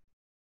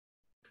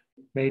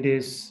 May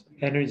this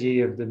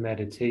energy of the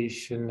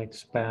meditation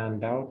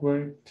expand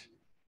outward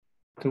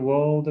to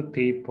all the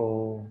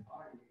people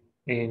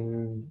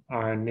in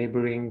our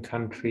neighboring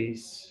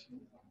countries,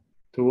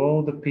 to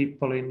all the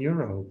people in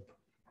Europe.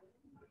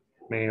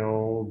 May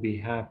all be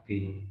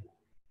happy.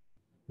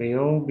 May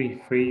all be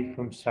free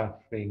from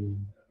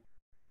suffering.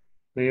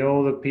 May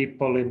all the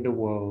people in the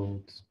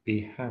world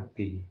be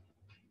happy,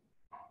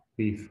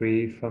 be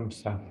free from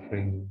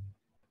suffering.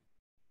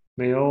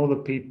 May all the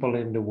people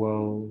in the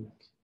world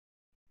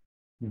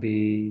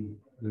be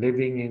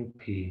living in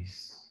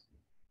peace.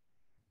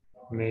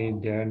 May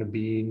there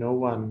be no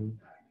one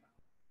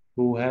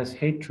who has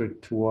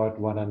hatred toward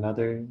one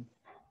another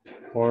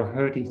or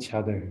hurt each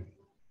other.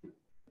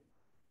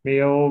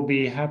 May all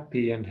be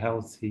happy and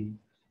healthy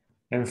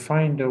and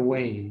find a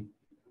way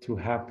to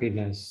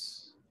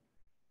happiness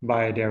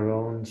by their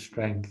own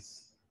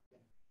strength.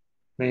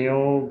 May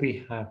all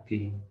be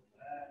happy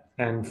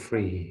and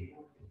free.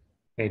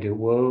 May the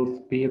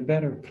world be a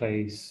better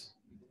place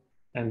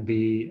and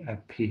be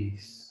at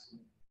peace.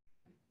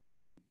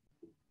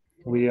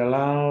 We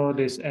allow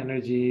this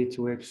energy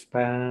to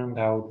expand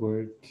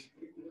outward,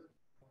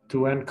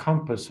 to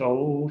encompass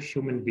all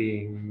human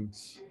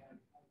beings,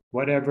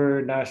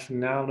 whatever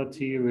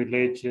nationality,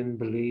 religion,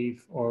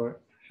 belief, or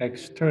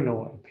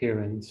external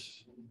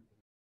appearance,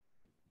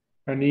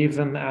 and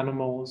even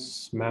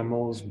animals,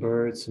 mammals,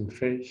 birds, and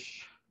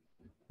fish,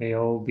 may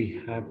all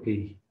be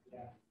happy.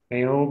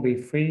 May all be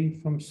free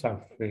from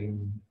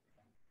suffering.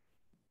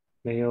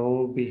 May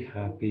all be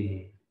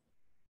happy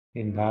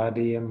in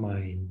body and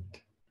mind.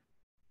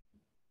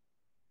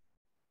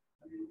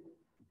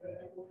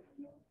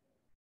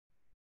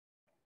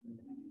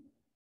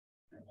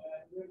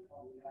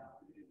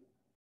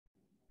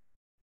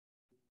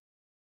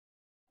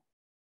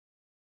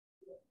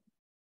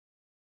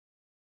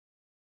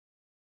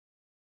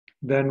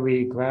 Then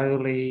we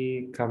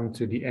gradually come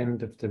to the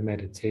end of the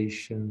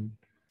meditation.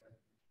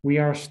 We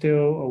are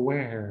still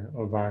aware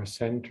of our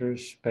center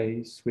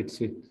space,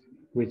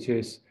 which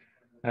is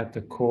at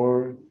the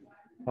core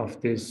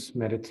of this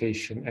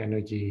meditation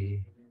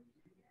energy.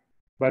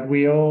 But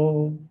we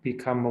all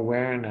become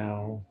aware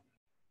now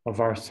of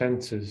our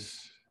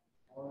senses.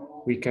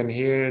 We can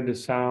hear the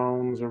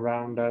sounds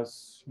around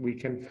us. We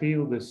can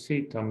feel the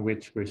seat on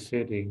which we're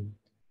sitting,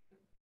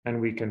 and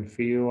we can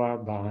feel our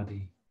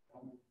body.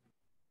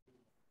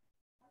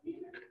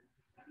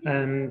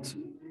 And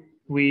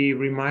we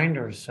remind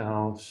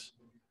ourselves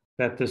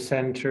that the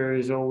center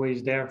is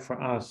always there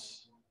for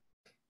us,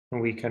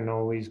 and we can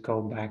always go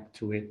back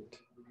to it.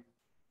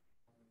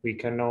 We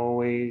can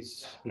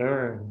always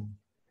learn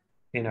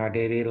in our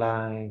daily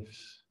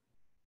lives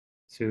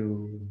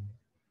to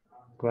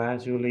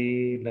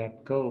gradually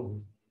let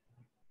go,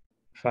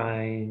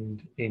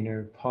 find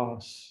inner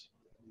pause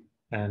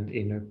and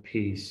inner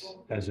peace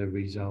as a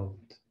result.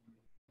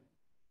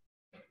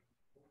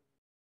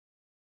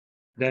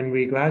 Then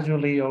we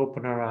gradually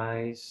open our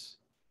eyes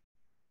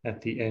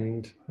at the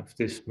end of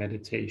this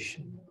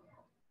meditation.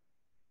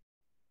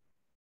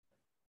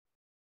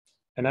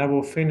 And I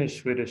will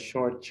finish with a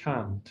short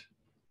chant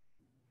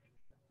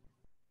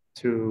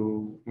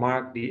to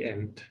mark the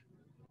end.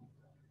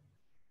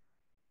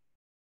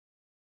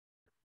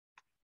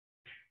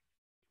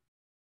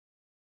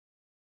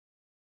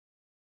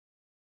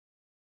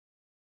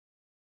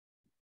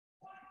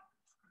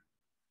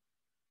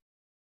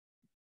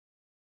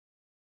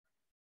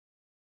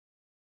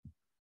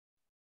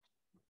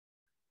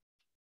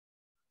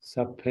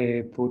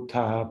 Sapphe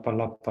Buddha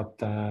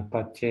Palapata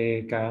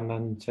Pache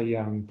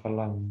Gananchayam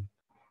Palam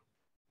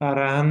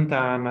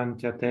Arahanta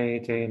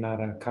Nanchate Te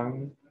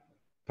Narakam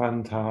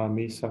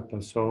Pantami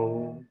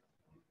Sapaso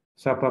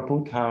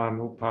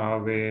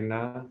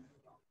Sapaputhanupavena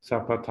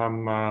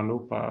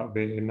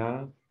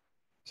Sapathammanupavena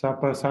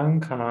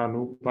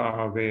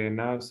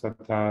Sapasankhanupavena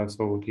Satta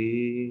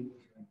Soti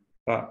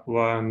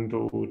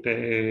Bhagvantu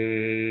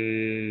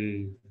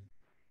Te.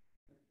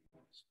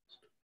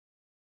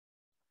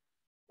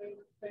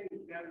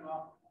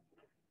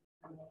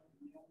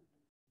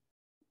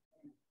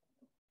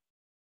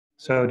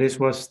 So this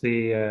was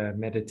the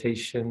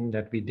meditation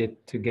that we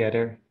did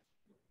together,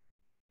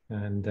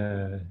 and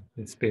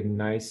it's been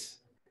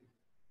nice.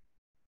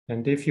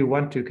 And if you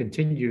want to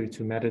continue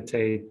to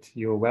meditate,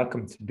 you're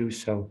welcome to do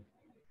so.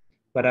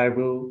 But I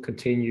will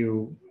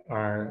continue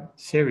our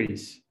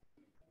series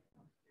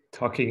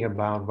talking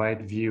about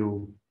right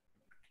view.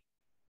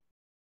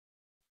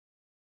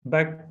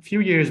 A few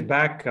years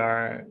back,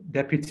 our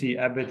deputy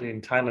abbot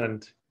in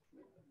Thailand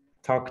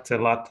talked a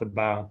lot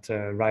about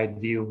right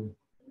view.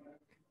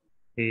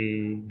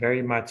 He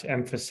very much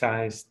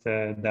emphasized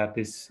that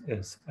this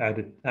is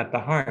at the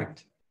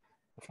heart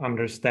of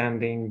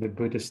understanding the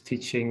Buddhist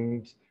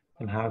teachings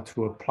and how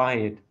to apply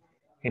it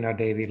in our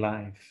daily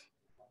life.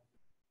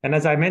 And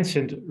as I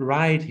mentioned,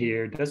 right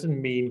here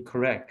doesn't mean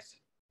correct.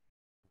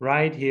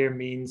 Right here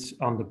means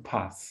on the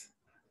path.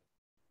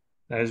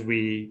 As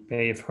we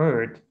may have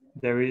heard,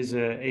 there is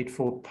an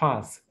eightfold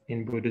path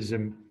in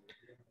Buddhism.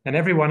 And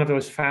every one of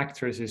those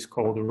factors is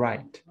called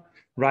right.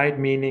 Right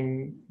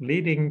meaning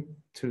leading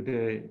to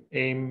the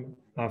aim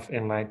of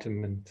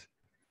enlightenment.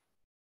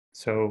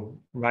 So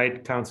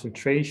right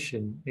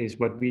concentration is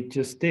what we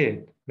just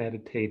did,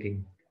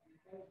 meditating.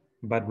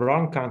 But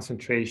wrong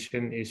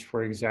concentration is,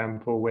 for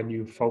example, when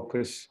you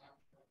focus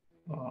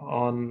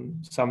on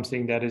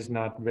something that is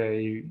not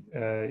very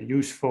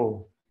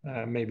useful,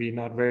 maybe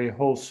not very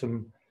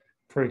wholesome.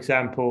 For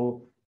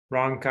example,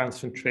 wrong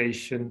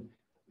concentration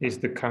is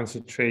the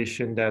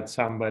concentration that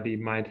somebody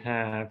might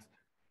have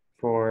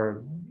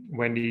for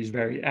when he's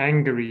very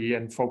angry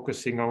and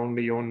focusing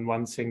only on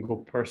one single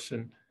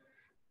person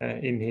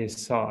in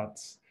his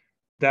thoughts.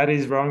 That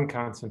is wrong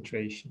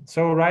concentration.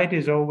 So right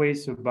is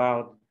always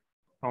about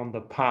on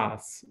the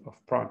path of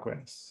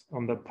progress,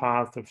 on the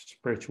path of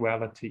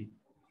spirituality.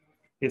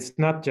 It's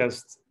not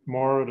just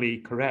morally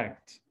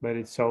correct, but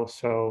it's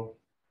also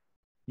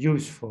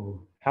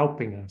useful,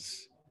 helping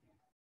us,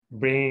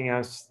 bringing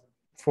us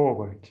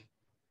forward.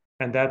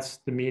 And that's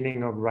the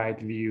meaning of right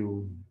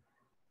view.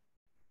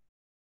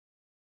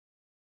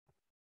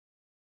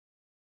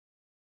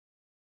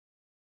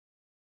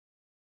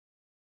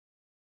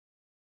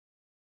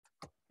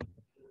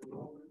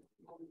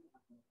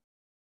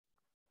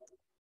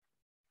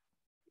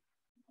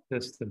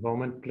 Just a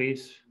moment,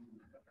 please.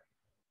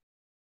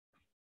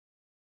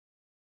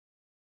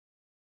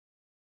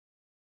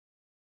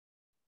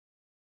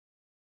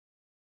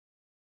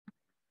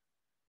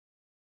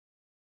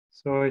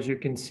 So as you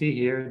can see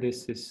here,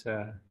 this is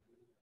the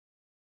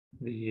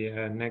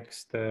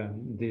next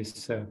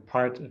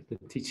part of the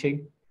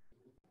teaching.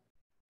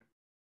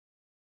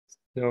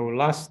 So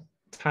last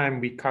time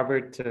we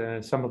covered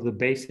some of the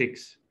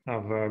basics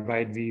of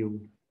right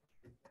view.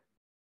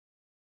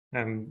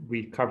 And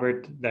we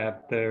covered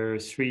that there are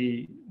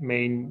three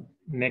main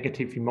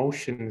negative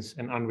emotions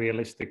and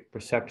unrealistic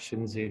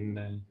perceptions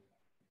in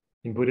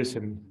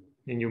Buddhism.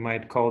 And you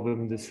might call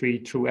them the three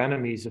true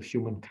enemies of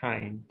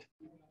humankind.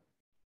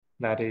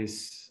 That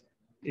is,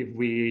 if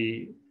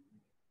we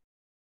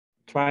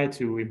try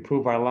to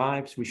improve our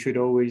lives, we should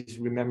always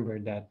remember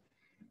that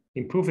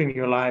improving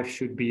your life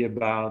should be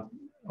about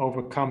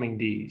overcoming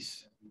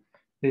these.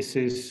 This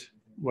is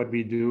what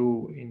we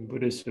do in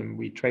Buddhism.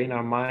 We train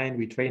our mind,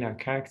 we train our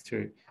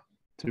character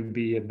to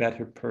be a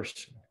better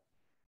person.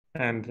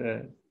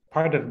 And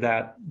part of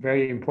that,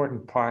 very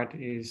important part,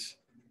 is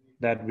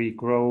that we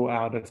grow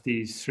out of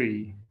these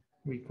three.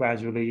 We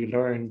gradually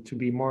learn to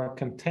be more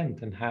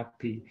content and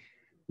happy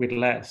with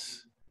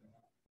less.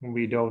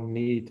 We don't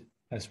need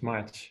as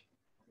much.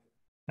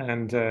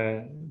 And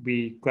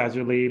we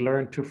gradually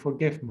learn to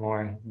forgive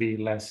more, be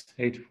less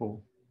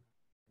hateful.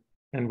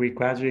 And we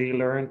gradually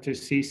learn to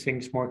see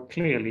things more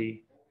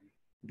clearly,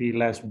 be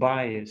less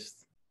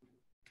biased,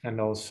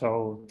 and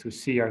also to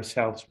see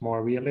ourselves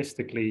more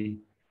realistically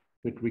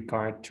with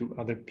regard to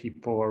other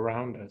people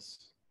around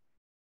us.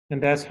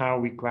 And that's how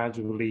we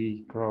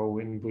gradually grow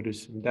in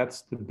Buddhism.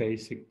 That's the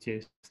basic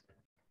gist.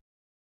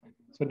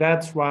 So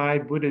that's why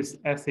Buddhist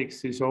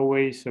ethics is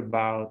always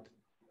about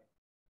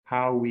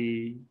how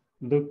we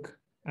look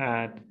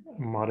at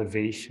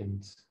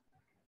motivations.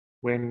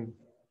 When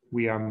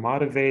we are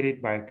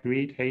motivated by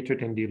greed,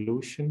 hatred, and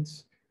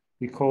delusions,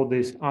 we call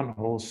this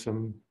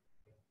unwholesome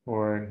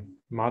or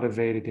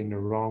motivated in the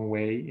wrong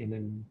way,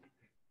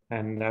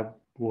 and that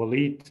will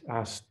lead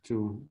us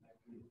to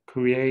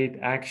create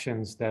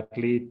actions that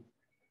lead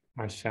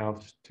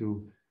ourselves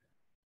to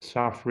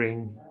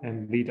suffering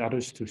and lead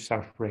others to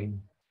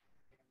suffering.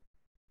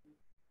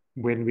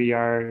 When we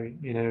are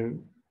in a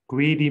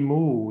greedy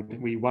mood,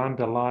 we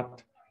want a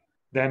lot,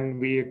 then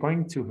we are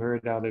going to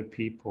hurt other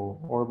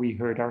people, or we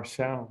hurt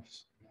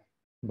ourselves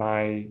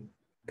by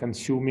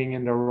consuming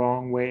in the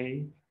wrong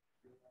way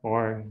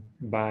or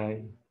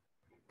by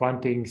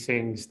wanting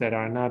things that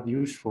are not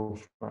useful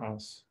for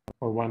us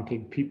or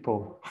wanting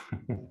people.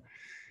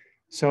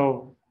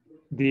 So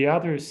the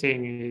other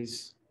thing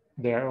is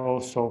there are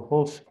also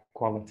wholesome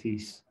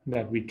qualities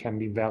that we can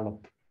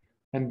develop.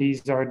 And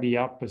these are the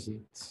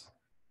opposites.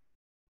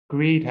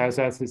 Greed has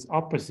as its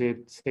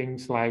opposite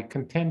things like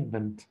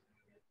contentment,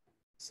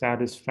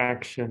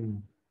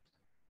 satisfaction,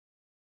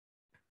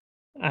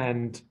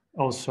 and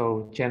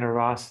also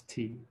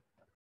generosity.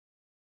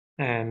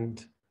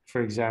 And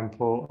for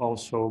example,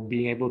 also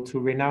being able to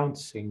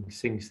renounce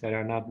things that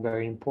are not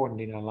very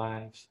important in our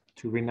lives,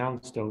 to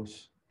renounce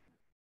those.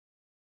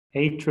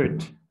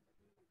 Hatred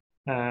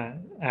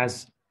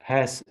has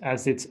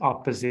as its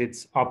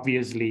opposites,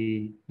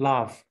 obviously,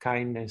 love,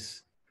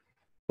 kindness,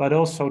 but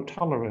also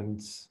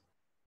tolerance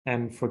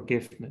and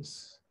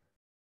forgiveness.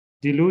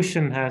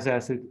 Delusion has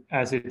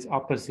as its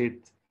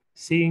opposite,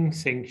 seeing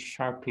things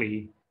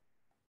sharply,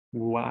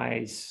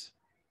 wise,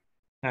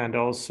 and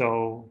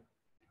also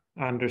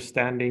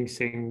understanding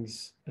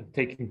things,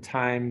 taking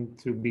time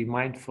to be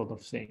mindful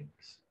of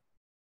things.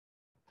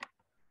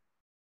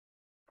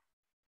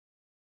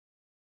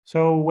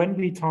 So when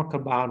we talk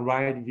about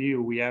right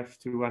view, we have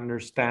to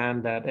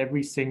understand that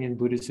everything in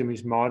Buddhism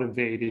is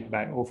motivated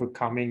by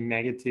overcoming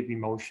negative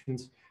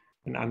emotions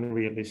and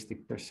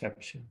unrealistic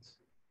perceptions.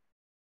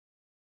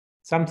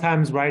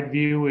 Sometimes right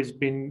view has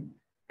been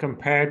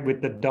compared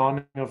with the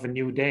dawning of a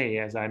new day,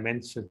 as I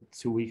mentioned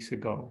 2 weeks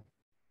ago.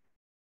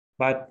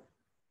 But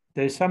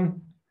there's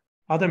some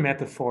other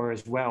metaphor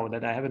as well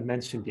that I haven't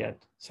mentioned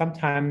yet.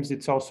 Sometimes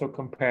it's also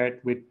compared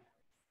with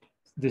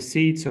the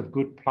seeds of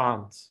good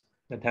plants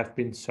that have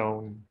been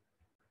sown.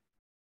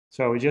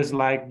 So just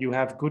like you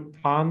have good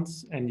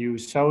plants and you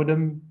sow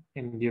them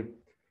and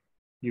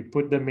you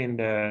put them in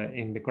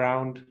the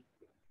ground,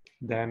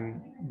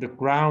 then the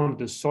ground,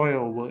 the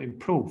soil will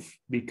improve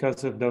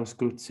because of those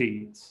good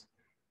seeds.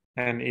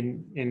 And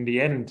in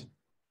the end,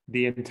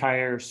 the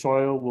entire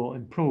soil will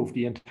improve,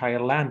 the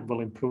entire land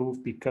will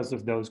improve because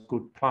of those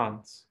good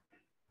plants.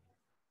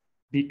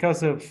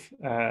 Because of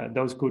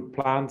those good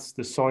plants,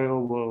 the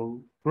soil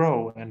will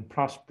grow and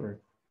prosper.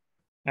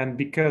 And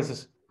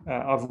because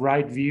of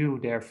right view,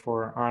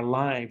 therefore, our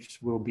lives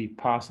will be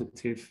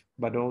positive,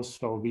 but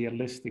also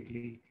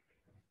realistically,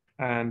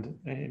 and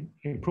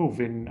improve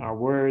in our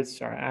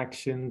words, our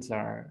actions,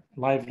 our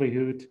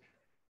livelihood,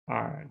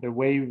 the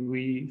way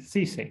we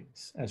see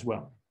things as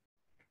well.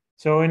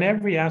 So in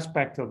every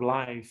aspect of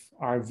life,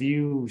 our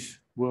views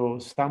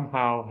will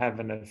somehow have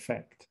an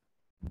effect.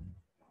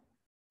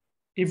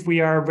 If we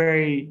have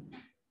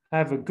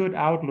a good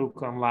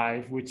outlook on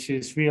life, which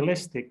is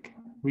realistic,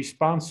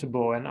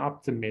 responsible, and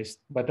optimist,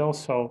 but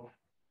also,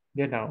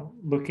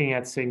 looking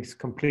at things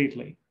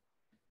completely,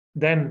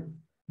 then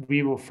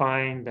we will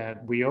find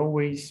that we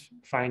always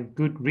find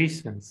good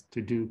reasons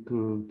to do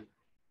good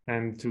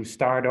and to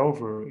start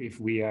over if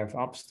we have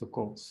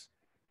obstacles.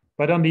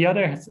 But on the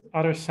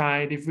other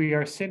side, if we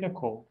are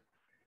cynical,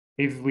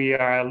 if we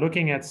are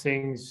looking at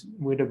things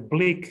with a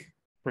bleak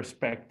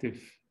perspective,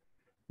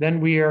 then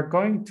we are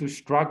going to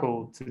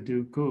struggle to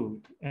do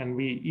good. And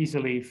we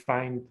easily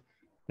find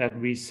that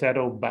we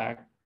settle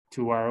back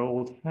to our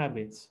old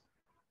habits.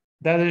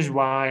 That is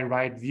why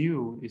right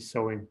view is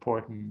so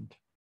important.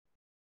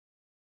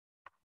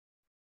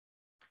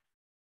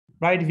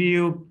 Right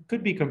view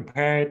could be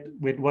compared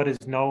with what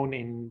is known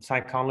in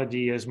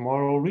psychology as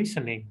moral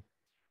reasoning,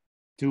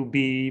 to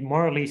be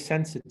morally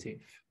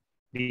sensitive,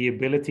 the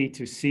ability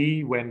to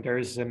see when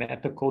there's an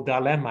ethical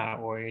dilemma,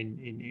 or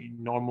in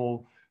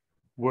normal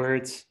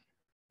words,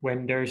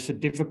 when there's a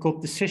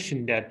difficult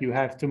decision that you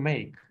have to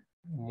make,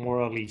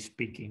 morally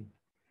speaking,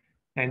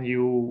 and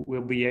you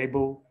will be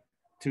able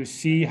to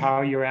see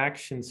how your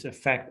actions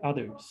affect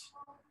others.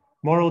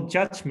 Moral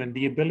judgment,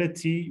 the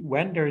ability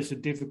when there's a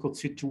difficult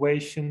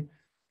situation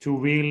to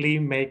really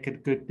make a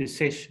good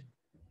decision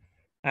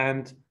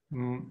and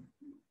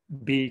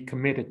be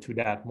committed to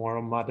that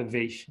moral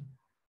motivation.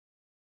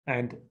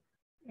 And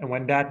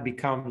when that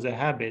becomes a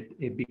habit,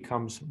 it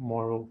becomes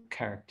moral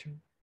character.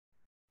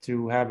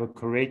 To have a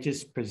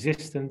courageous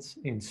persistence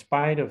in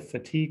spite of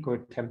fatigue or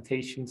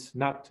temptations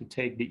not to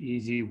take the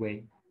easy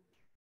way.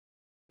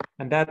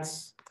 And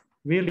that's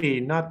really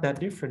not that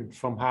different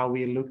from how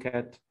we look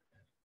at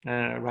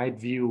right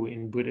view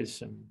in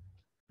Buddhism.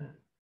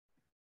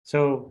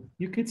 So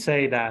you could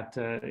say that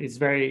it's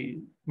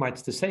very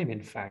much the same,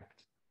 in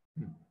fact.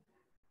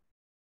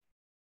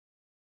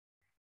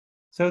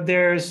 So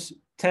there's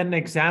 10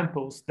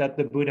 examples that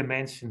the Buddha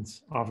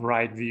mentions of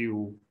right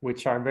view,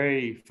 which are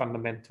very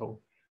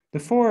fundamental. The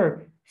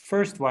 4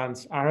 first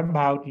ones are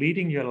about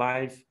leading your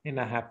life in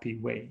a happy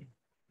way.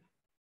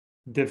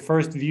 The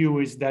first view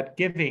is that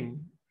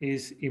giving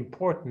is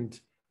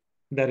important,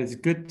 that it's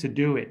good to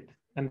do it,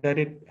 and that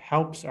it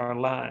helps our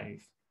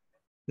life.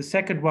 The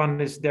second one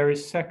is there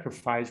is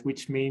sacrifice,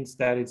 which means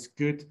that it's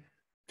good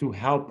to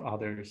help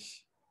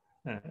others.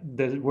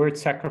 The word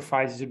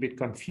sacrifice is a bit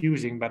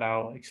confusing, but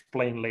I'll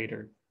explain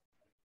later.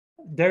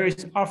 There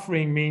is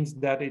offering means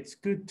that it's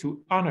good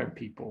to honor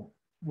people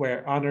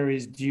where honor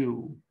is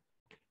due.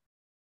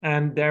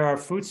 And there are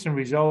fruits and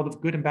result of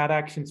good and bad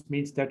actions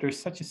means that there's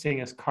such a thing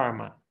as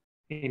karma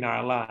in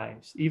our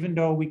lives, even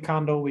though we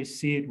can't always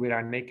see it with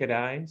our naked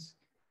eyes.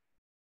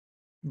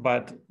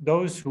 But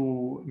those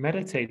who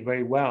meditate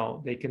very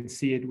well, they can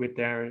see it with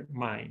their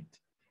mind.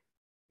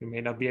 You may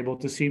not be able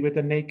to see with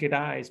the naked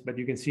eyes, but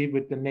you can see it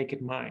with the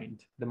naked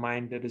mind, the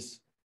mind that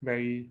is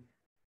very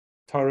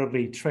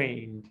thoroughly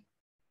trained.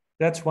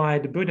 That's why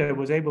the Buddha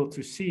was able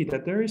to see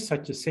that there is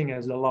such a thing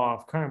as the law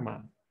of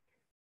karma,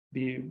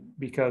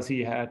 because he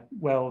had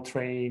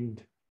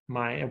well-trained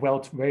mind,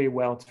 very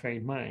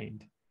well-trained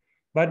mind.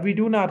 But we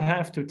do not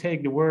have to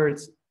take the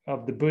words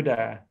of the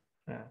Buddha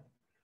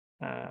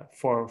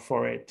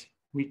for it.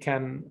 We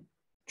can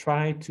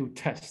try to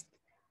test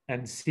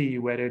and see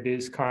whether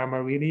this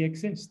karma really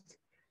exists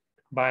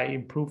by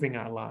improving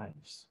our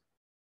lives.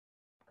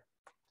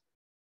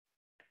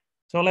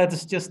 So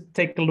let's just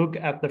take a look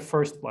at the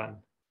first one.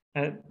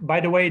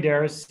 By the way,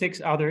 there are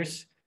 6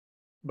 others,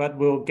 but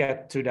we'll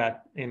get to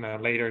that in a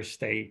later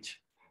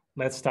stage.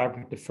 Let's start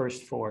with the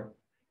first 4.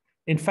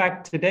 In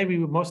fact, today we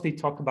will mostly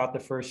talk about the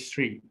first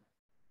 3.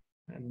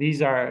 And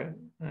these are,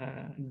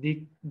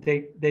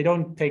 they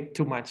don't take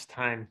too much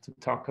time to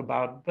talk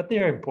about, but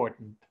they're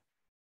important.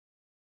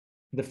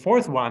 The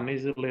 4th one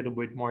is a little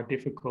bit more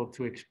difficult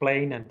to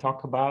explain and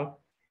talk about.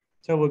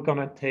 So we're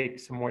gonna take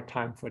some more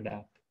time for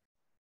that.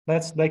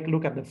 Let's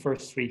look at the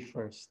first 3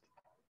 first.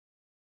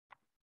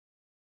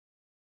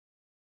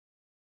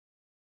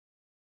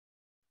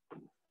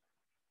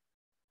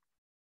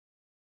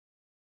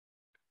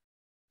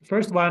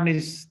 First one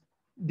is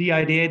the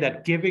idea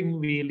that giving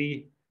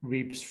really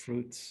reaps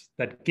fruits,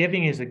 that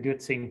giving is a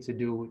good thing to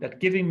do, that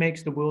giving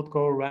makes the world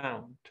go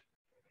around,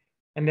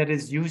 and that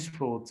it's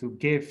useful to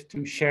give,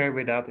 to share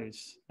with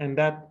others, and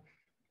that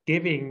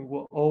giving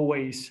will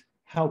always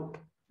help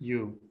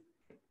you.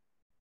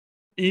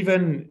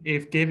 Even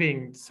if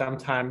giving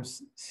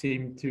sometimes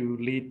seems to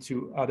lead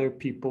to other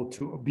people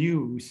to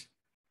abuse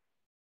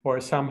or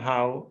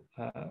somehow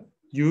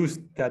use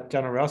that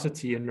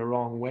generosity in the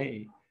wrong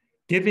way,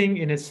 giving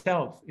in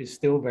itself is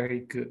still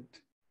very good.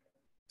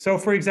 So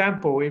for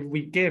example, if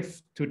we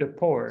give to the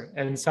poor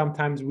and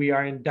sometimes we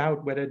are in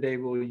doubt whether they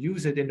will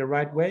use it in the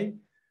right way,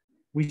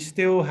 we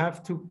still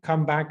have to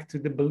come back to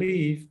the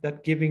belief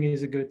that giving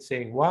is a good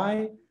thing.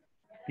 Why?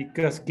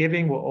 Because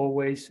giving will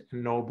always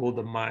ennoble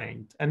the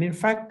mind. And in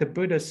fact, the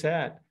Buddha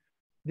said,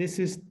 this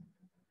is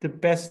the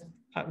best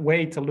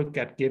way to look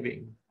at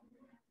giving.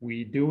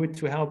 We do it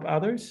to help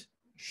others,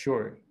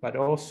 sure, but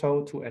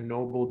also to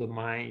ennoble the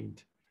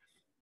mind.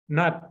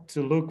 Not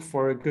to look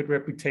for a good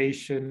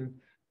reputation,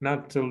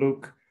 not to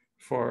look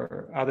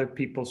for other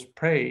people's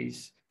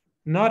praise,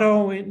 not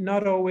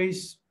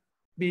always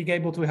being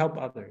able to help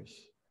others.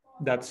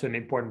 That's an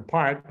important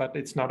part, but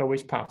it's not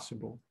always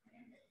possible.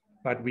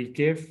 But we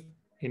give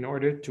in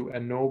order to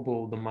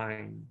ennoble the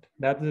mind.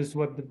 That is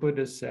what the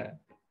Buddha said.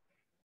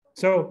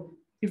 So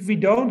if we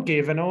don't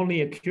give and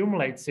only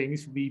accumulate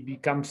things, we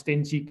become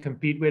stingy,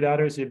 compete with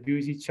others,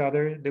 abuse each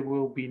other, there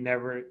will be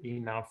never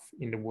enough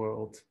in the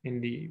world,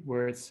 in the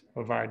words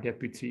of our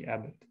deputy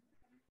abbot.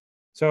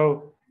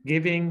 So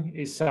giving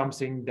is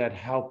something that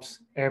helps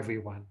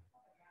everyone.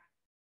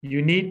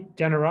 You need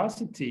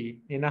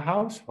generosity in a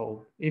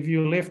household. If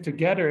you live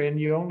together and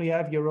you only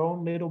have your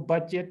own little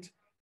budget,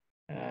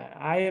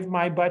 I have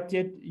my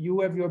budget,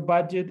 you have your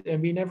budget, and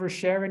we never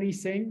share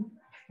anything,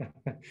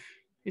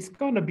 it's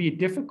going to be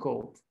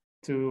difficult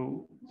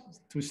to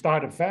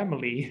start a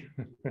family.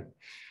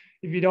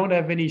 If you don't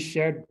have any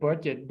shared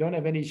budget, don't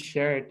have any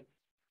shared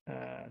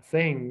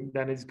thing,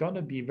 then it's going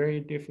to be very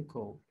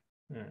difficult.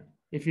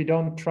 If you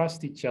don't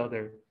trust each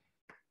other,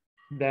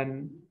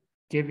 then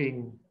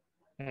giving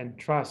and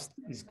trust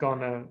is going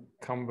to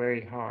come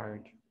very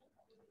hard.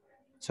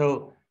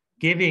 So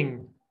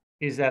giving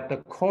is at the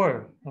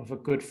core of a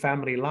good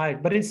family life,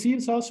 but it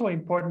seems also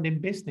important in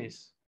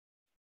business.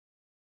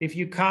 If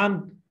you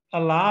can't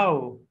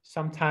allow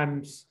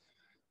sometimes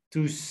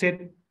to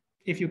sit,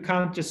 if you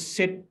can't just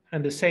sit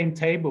at the same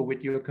table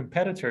with your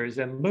competitors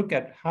and look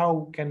at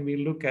how can we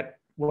look at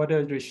what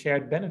are the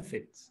shared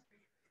benefits,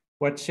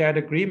 what shared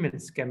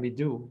agreements can we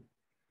do,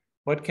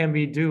 what can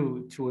we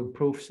do to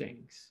improve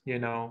things, you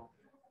know,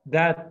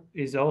 that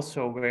is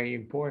also very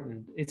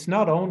important. It's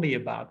not only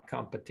about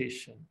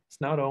competition.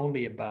 It's not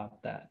only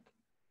about that.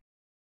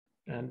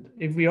 And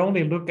if we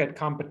only look at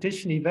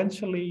competition,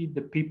 eventually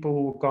the people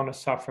who are going to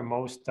suffer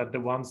most are the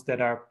ones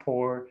that are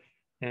poor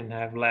and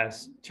have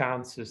less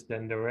chances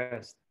than the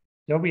rest.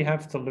 So we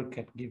have to look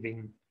at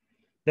giving.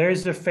 There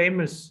is a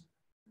famous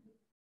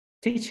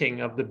teaching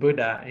of the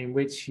Buddha in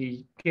which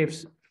he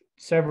gives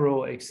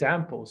several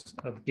examples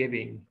of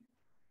giving,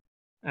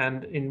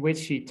 and in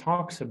which he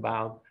talks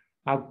about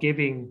how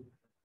giving,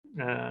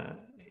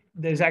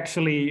 there's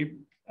actually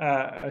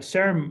a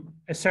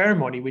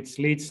ceremony which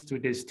leads to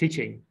this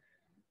teaching.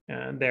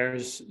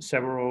 There's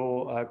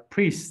several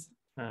priests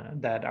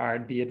that are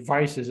the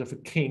advisors of a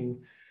king,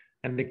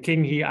 and the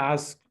king, he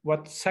asks,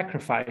 what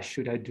sacrifice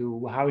should I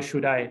do? How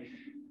should I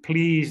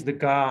please the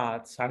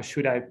gods? How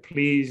should I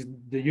please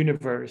the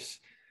universe?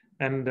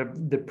 And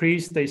the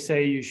priests, they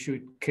say you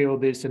should kill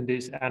this and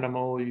this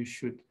animal, you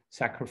should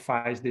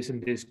sacrifice this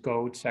and this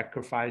goat,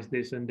 sacrifice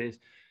this and this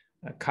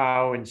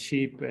cow and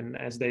sheep, and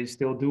as they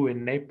still do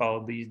in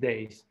Nepal these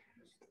days.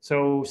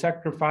 So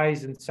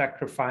sacrifice and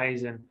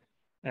sacrifice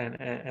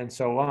and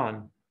so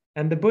on.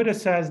 And the Buddha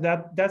says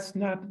that that's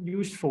not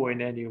useful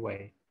in any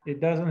way. It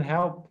doesn't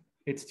help.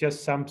 It's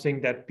just something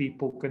that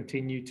people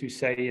continue to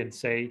say and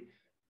say,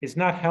 It's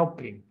not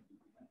helping.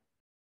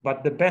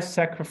 But the best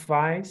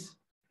sacrifice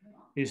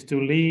is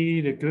to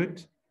lead a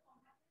good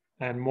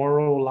and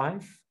moral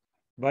life.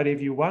 But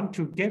if you want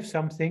to give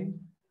something,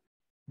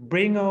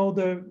 bring all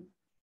the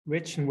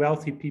rich and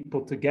wealthy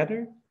people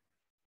together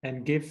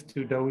and give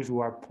to those who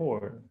are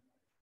poor.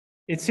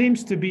 It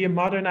seems to be a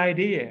modern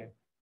idea,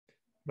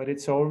 but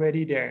it's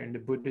already there in the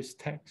Buddhist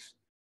text.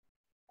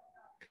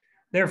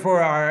 Therefore,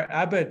 our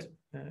abbot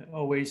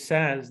always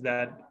says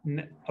that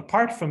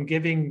apart from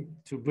giving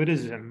to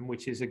Buddhism,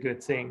 which is a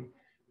good thing,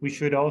 we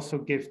should also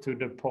give to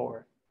the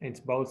poor. It's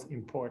both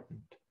important.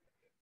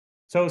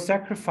 So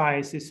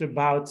sacrifice is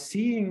about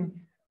seeing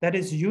that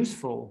it's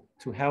useful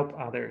to help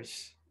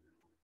others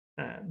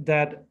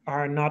that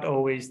are not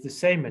always the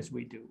same as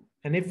we do.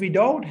 And if we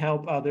don't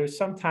help others,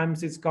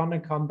 sometimes it's going to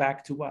come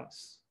back to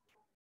us.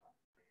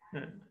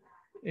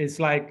 It's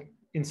like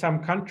in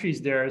some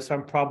countries, there are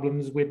some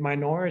problems with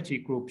minority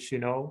groups, you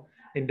know.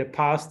 In the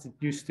past, it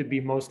used to be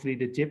mostly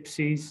the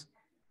gypsies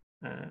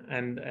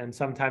and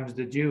sometimes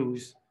the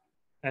Jews.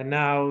 And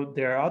now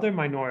there are other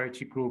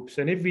minority groups.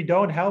 And if we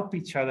don't help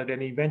each other,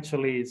 then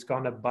eventually it's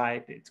going to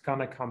bite. It's going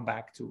to come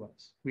back to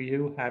us. We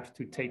do have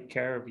to take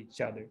care of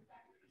each other.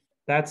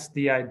 That's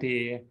the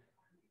idea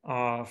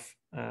of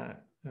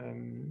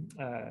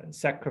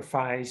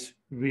sacrifice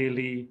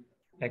really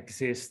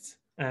exists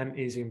and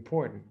is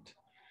important.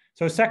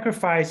 So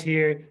sacrifice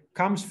here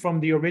comes from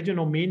the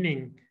original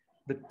meaning.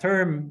 The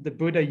term the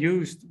Buddha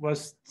used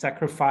was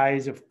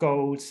sacrifice of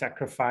goats,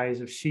 sacrifice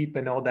of sheep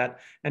and all that.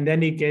 And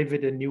then he gave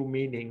it a new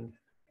meaning.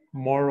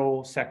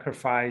 Moral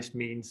sacrifice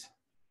means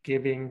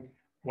giving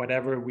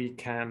whatever we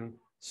can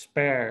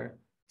spare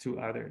to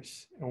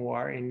others who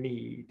are in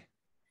need.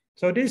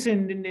 So this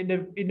in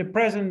the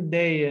present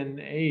day and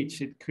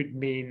age, it could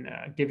mean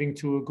giving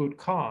to a good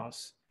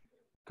cause.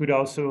 Could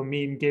also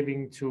mean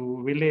giving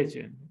to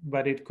religion,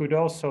 but it could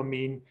also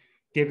mean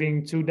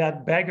giving to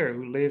that beggar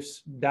who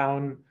lives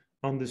down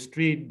on the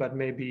street, but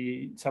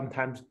maybe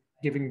sometimes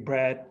giving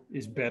bread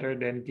is better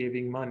than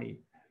giving money.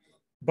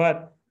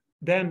 But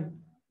then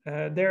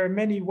there are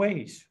many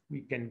ways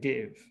we can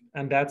give,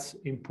 and that's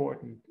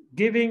important.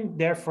 Giving,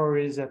 therefore,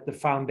 is at the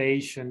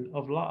foundation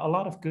of a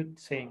lot of good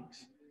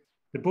things.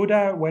 The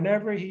Buddha,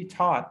 whenever he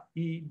taught,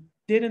 he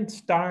didn't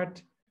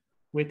start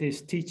with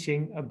his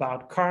teaching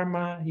about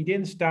karma. He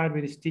didn't start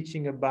with his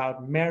teaching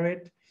about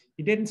merit.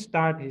 He didn't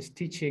start his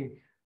teaching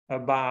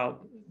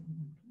about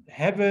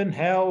heaven,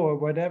 hell, or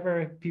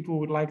whatever people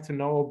would like to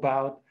know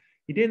about.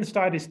 He didn't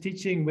start his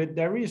teaching with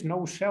there is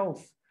no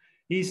self.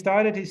 He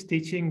started his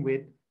teaching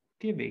with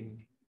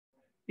giving.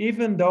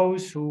 Even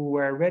those who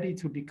were ready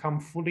to become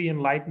fully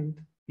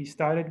enlightened, he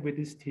started with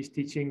his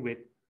teaching with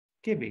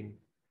giving.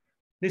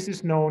 This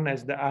is known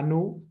as the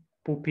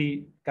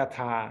Anupupi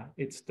Gatha.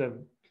 It's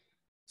the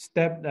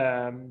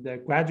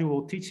the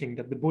gradual teaching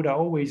that the Buddha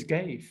always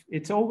gave.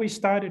 It's always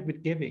started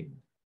with giving.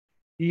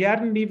 He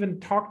hadn't even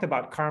talked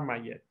about karma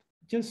yet,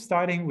 just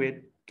starting with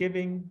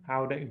giving,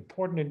 how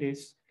important it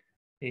is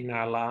in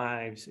our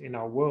lives, in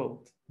our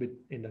world,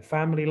 in the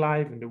family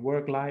life, in the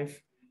work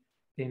life,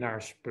 in our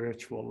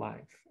spiritual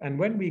life. And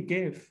when we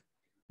give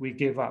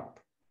up.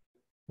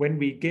 When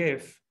we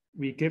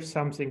give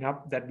something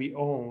up that we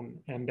own,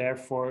 and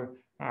therefore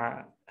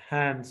our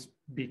hands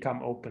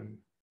become open.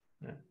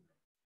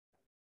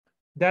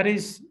 That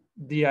is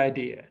the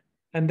idea.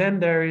 And then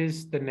there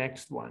is the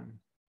next one,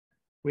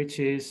 which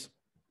is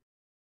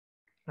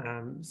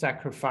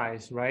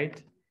sacrifice,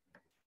 right?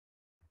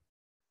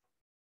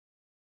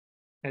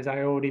 As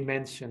I already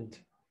mentioned,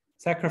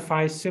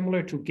 sacrifice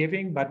similar to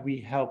giving, but we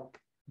help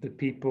the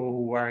people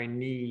who are in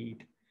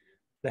need,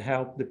 to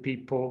help the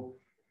people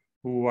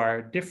who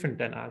are different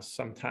than us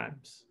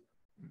sometimes.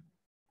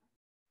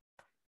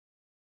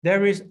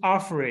 There is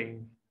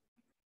offering.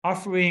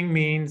 Offering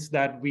means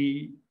that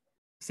we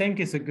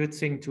think it's a good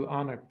thing to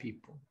honor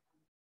people.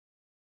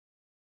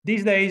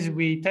 These days,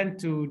 we tend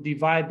to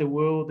divide the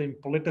world in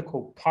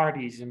political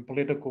parties and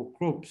political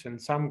groups.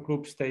 And some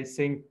groups, they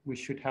think we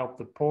should help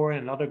the poor,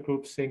 and other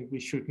groups think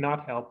we should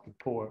not help the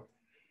poor.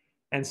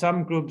 And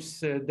some groups,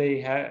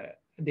 they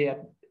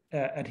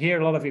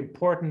adhere a lot of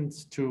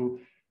importance to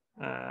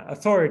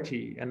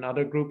authority, and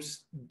other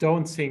groups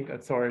don't think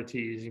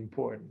authority is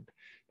important.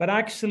 But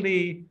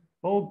actually,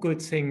 all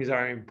good things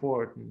are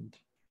important.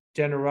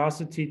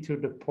 Generosity to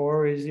the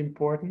poor is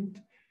important.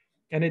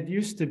 And it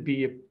used to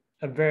be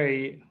a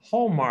very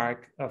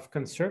hallmark of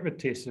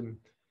conservatism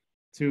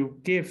to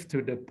give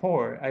to the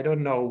poor. I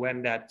don't know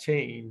when that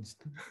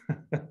changed.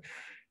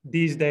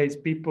 These days,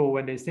 people,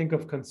 when they think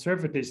of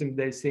conservatism,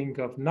 they think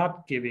of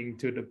not giving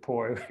to the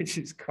poor, which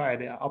is quite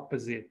the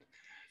opposite.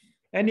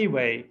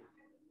 Anyway,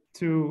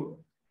 to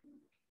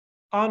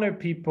honor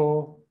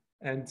people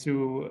and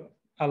to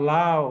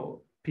allow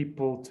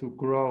people to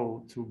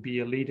grow, to be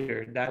a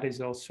leader, that is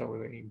also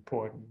very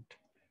important.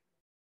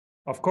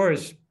 Of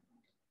course,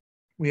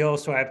 we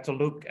also have to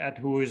look at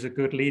who is a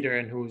good leader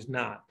and who is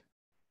not.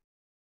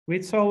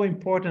 It's so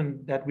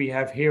important that we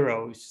have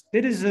heroes.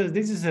 This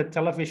is a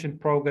television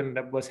program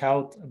that was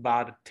held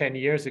about 10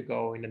 years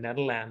ago in the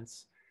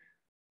Netherlands.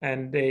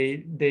 And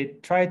they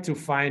try to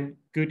find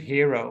good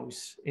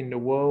heroes in the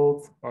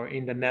world or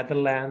in the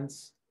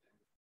Netherlands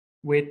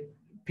with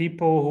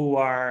people who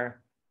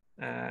are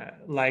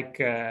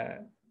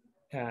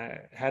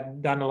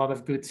had done a lot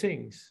of good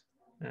things.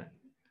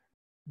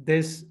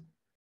 This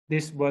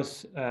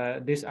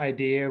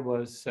idea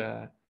was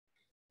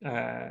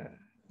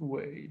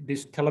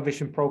this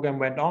television program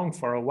went on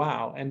for a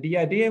while, and the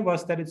idea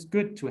was that it's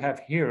good to have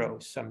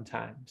heroes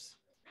sometimes.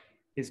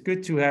 It's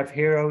good to have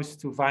heroes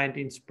to find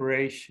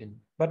inspiration,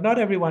 but not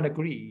everyone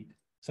agreed.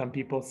 Some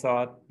people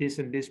thought this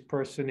and this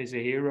person is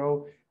a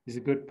hero, is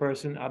a good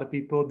person. Other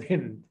people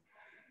didn't.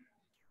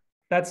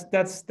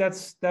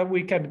 That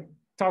we can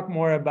talk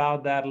more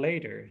about that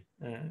later,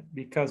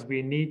 because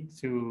we need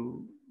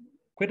to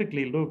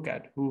critically look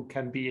at who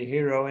can be a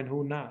hero and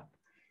who not.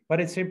 But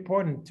it's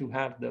important to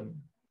have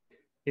them.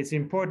 It's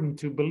important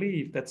to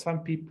believe that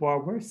some people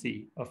are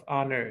worthy of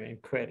honor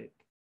and credit.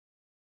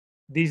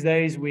 These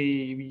days, we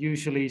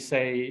usually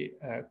say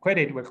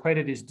credit where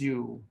credit is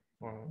due,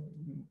 or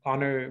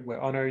honor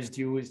where honor is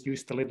due is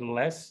used a little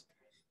less,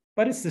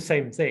 but it's the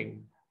same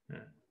thing.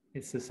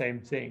 It's the same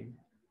thing.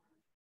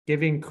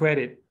 Giving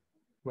credit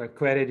where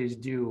credit is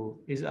due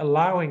is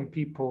allowing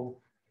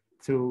people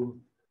to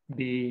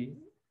be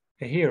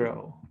a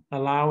hero,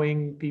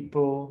 allowing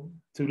people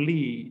to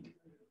lead,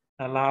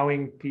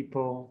 allowing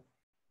people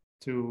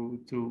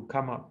to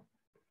come up.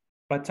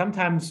 But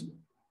sometimes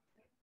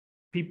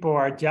people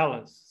are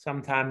jealous.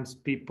 Sometimes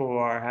people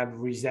have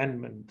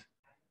resentment.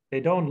 They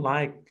don't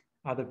like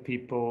other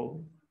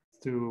people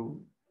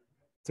to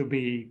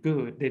be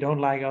good. They don't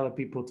like other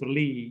people to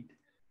lead.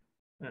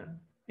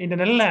 In the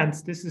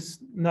Netherlands, this is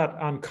not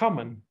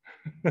uncommon.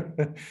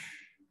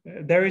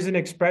 There is an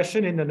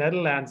expression in the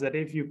Netherlands that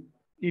if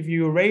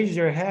you raise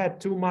your head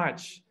too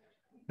much,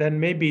 then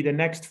maybe the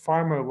next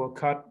farmer will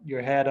cut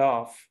your head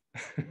off.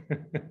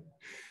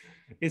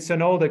 It's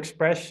an old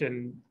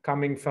expression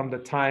coming from the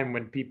time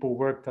when people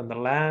worked on the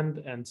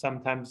land, and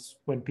sometimes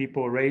when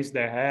people raised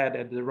their head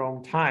at the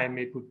wrong time,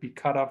 it would be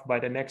cut off by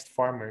the next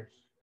farmer.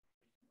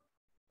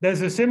 There's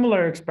a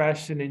similar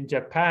expression in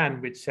Japan,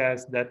 which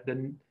says that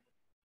the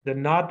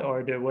knot,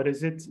 or the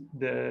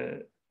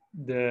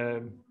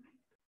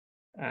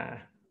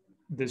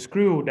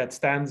screw that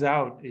stands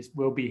out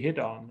will be hit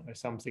on, or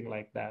something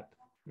like that.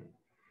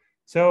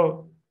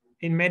 So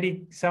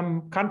in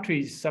some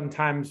countries,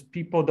 sometimes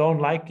people don't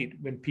like it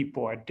when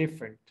people are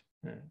different.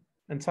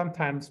 And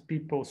sometimes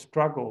people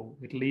struggle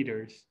with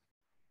leaders.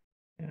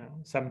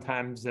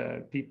 Sometimes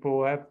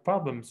people have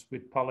problems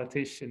with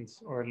politicians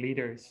or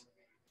leaders.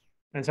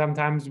 And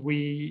sometimes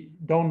we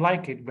don't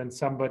like it when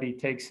somebody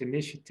takes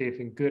initiative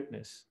in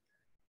goodness.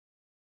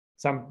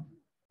 Some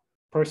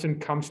person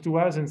comes to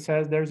us and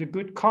says, there's a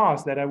good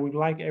cause that I would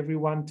like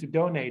everyone to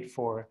donate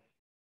for.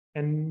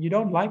 And you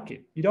don't like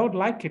it. You don't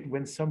like it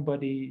when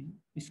somebody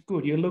is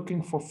good. You're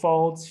looking for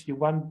faults. You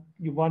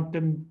want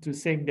them to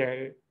think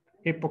they're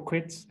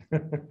hypocrites.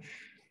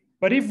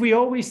 But if we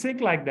always think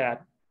like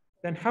that,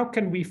 then how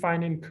can we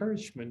find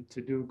encouragement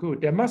to do good?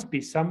 There must be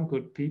some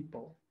good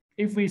people.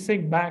 If we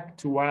think back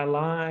to our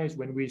lives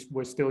when we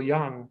were still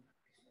young,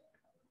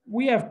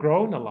 we have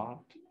grown a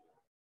lot.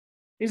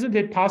 Isn't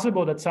it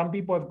possible that some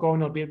people have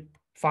grown a bit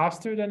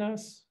faster than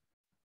us?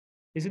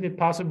 Isn't it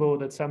possible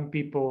that some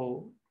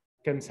people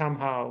can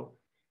somehow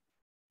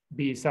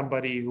be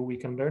somebody who we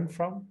can learn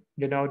from?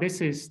 This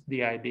is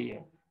the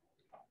idea.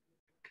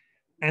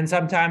 And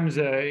sometimes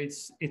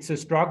it's a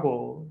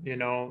struggle,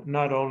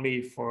 not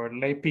only for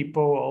lay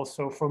people,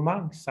 also for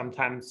monks.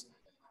 Sometimes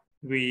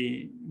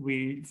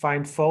we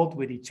find fault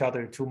with each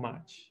other too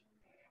much.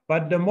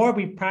 But the more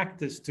we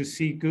practice to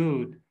see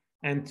good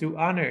and to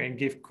honor and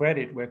give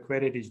credit where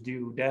credit is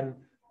due, then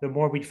the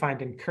more we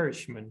find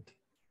encouragement,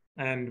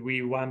 and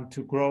we want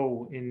to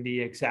grow in the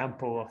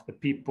example of the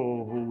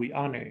people who we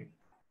honor.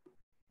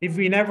 If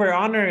we never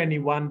honor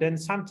anyone, then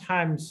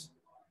sometimes,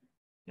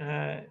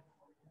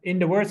 in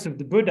the words of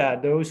the Buddha,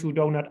 those who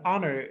do not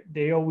honor,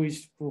 they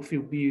always will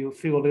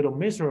feel a little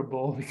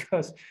miserable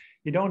because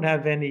you don't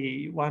have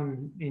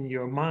anyone in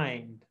your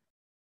mind.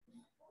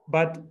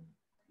 But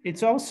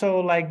it's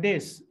also like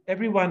this.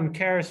 Everyone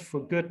cares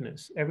for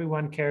goodness.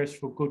 Everyone cares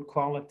for good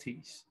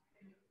qualities.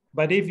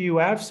 But if you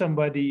have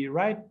somebody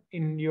right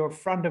in your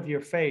front of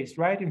your face,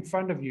 right in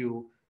front of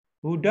you,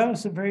 who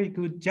does a very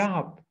good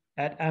job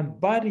at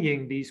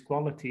embodying these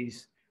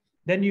qualities,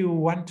 then you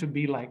want to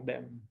be like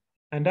them.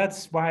 And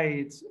that's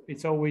why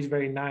it's always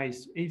very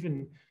nice.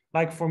 Even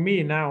like for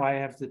me now, I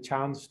have the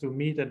chance to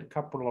meet a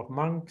couple of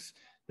monks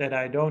that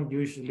I don't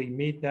usually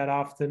meet that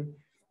often.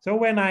 So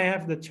when I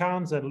have the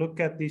chance and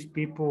look at these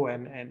people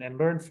and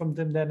learn from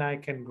them, then I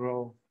can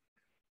grow.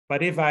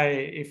 But if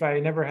I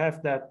never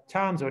have that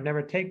chance or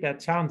never take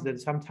that chance, then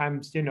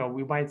sometimes,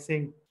 we might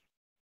think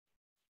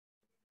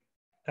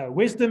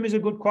wisdom is a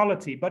good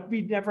quality, but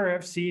we never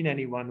have seen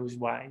anyone who's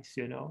wise,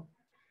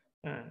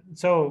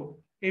 So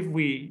if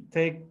we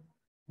take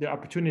the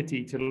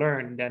opportunity to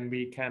learn, then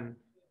we can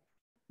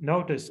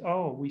notice,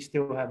 oh, we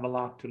still have a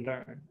lot to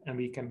learn and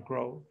we can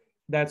grow.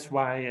 That's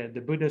why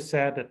the Buddha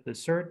said that the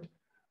third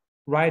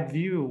right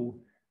view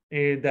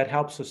that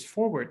helps us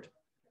forward.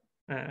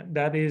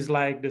 That is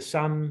like the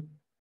sun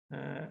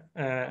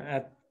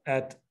at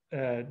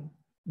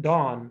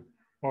dawn,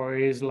 or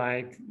is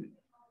like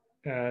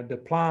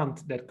the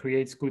plant that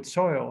creates good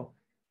soil,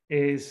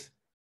 is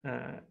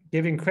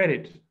giving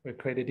credit where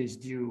credit is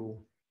due,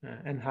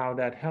 and how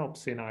that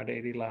helps in our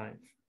daily life.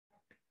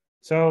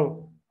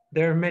 So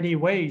there are many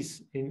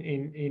ways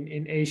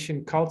in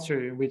Asian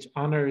culture in which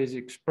honor is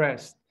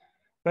expressed,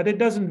 but it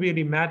doesn't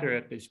really matter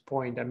at this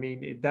point. I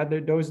mean,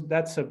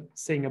 that's a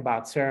thing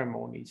about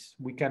ceremonies.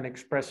 We can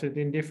express it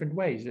in different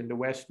ways. In the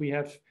West, we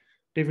have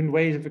different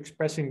ways of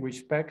expressing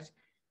respect,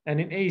 and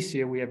in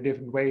Asia, we have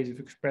different ways of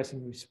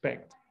expressing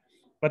respect.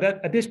 But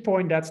at this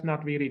point, that's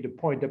not really the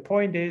point. The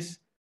point is,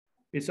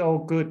 it's all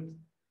good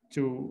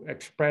to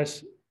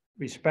express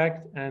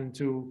respect and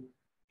to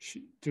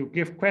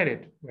give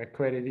credit where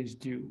credit is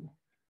due.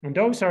 And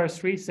those are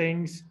three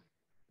things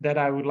that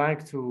I would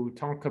like to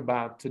talk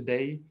about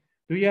today.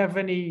 Do you have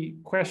any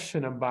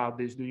question about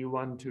this? Do you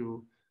want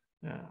to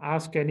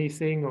ask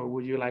anything, or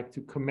would you like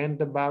to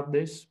comment about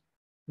this?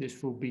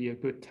 This will be a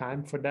good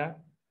time for that.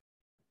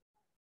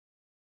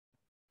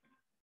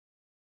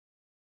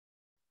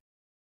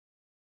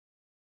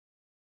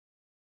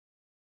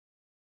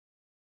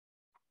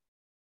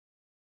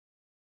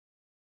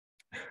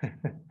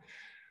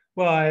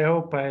 Well, I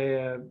hope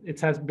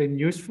it has been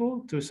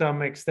useful to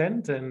some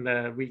extent,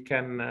 and we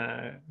can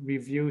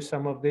review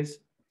some of this.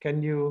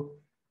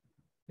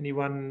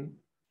 Anyone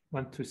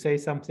want to say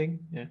something?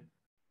 Yeah.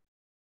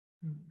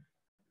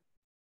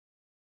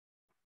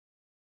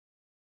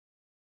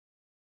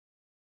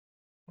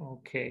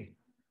 Okay.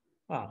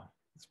 Wow,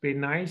 it's been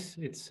nice.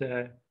 It's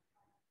the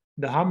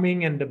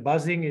humming and the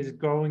buzzing is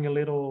growing a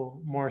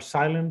little more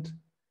silent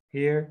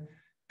here.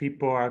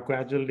 People are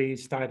gradually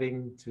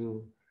starting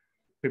to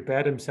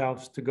prepare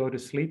themselves to go to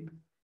sleep.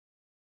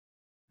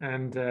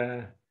 And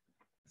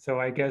so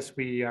I guess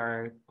we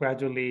are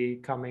gradually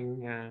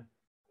coming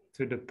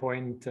to the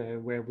point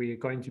where we are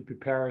going to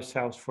prepare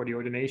ourselves for the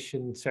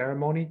ordination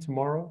ceremony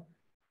tomorrow.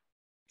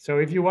 So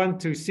if you want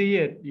to see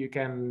it, you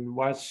can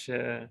watch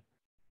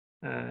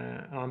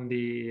on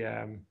the,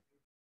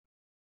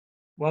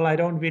 well, I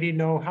don't really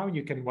know how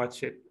you can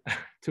watch it,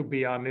 to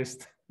be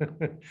honest.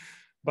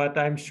 But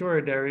I'm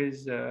sure there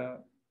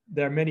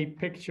are many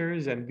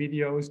pictures and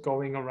videos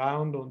going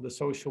around on the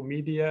social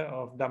media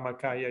of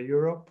Dhammakaya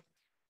Europe,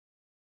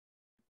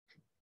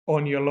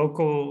 on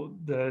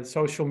the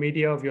social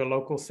media of your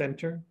local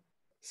center.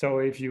 So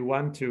if you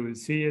want to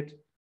see it,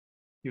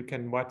 you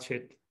can watch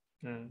it.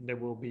 There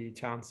will be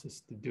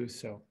chances to do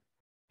so.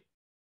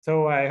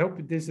 So I hope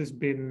this has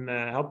been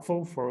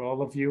helpful for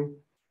all of you,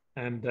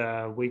 and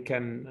we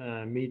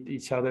can meet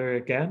each other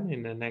again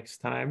in the next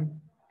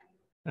time.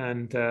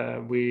 And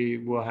we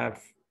will have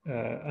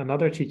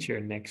another teacher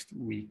next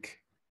week.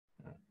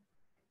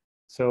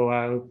 So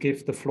I'll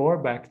give the floor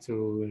back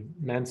to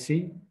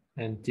Nancy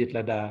and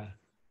Jitlada.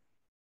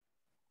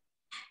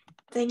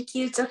 Thank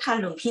you,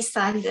 Hluang Pi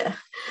Sander.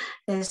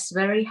 It's a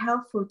very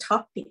helpful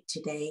topic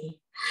today.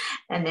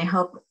 And I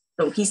hope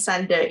Hluang Pi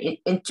Sander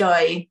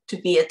enjoy to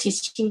be a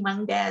teaching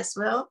monk there as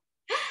well.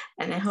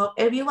 And I hope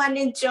everyone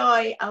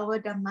enjoy our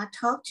Dhamma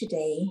talk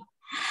today.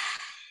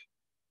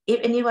 If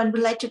anyone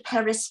would like to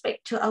pay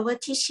respect to our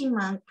teaching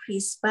monk,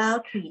 please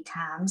bow 3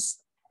 times.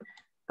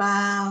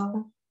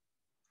 Bow,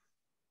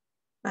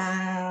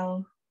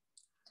 bow,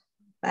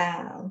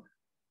 bow.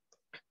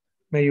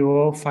 May you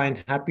all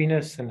find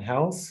happiness and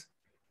health,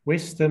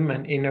 wisdom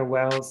and inner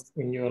wealth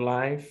in your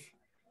life.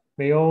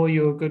 May all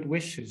your good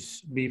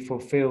wishes be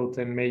fulfilled,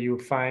 and may you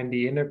find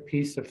the inner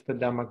peace of the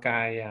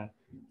Dhammakaya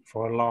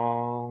for a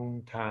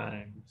long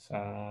time.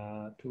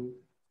 Sadhu.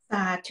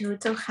 Sadhu,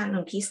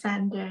 Hluang Pi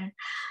Sander.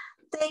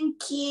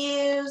 Thank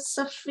you,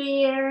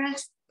 Sophia.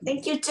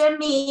 Thank you,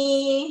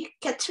 Jamie,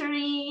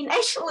 Catherine,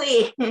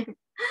 Ashley.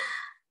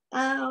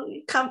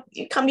 You come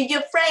with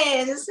your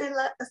friends.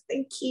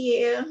 Thank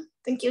you.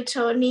 Thank you,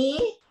 Tony.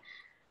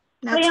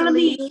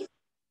 Natalie.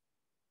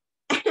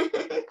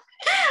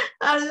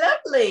 Oh,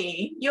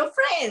 lovely. Your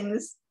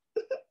friends.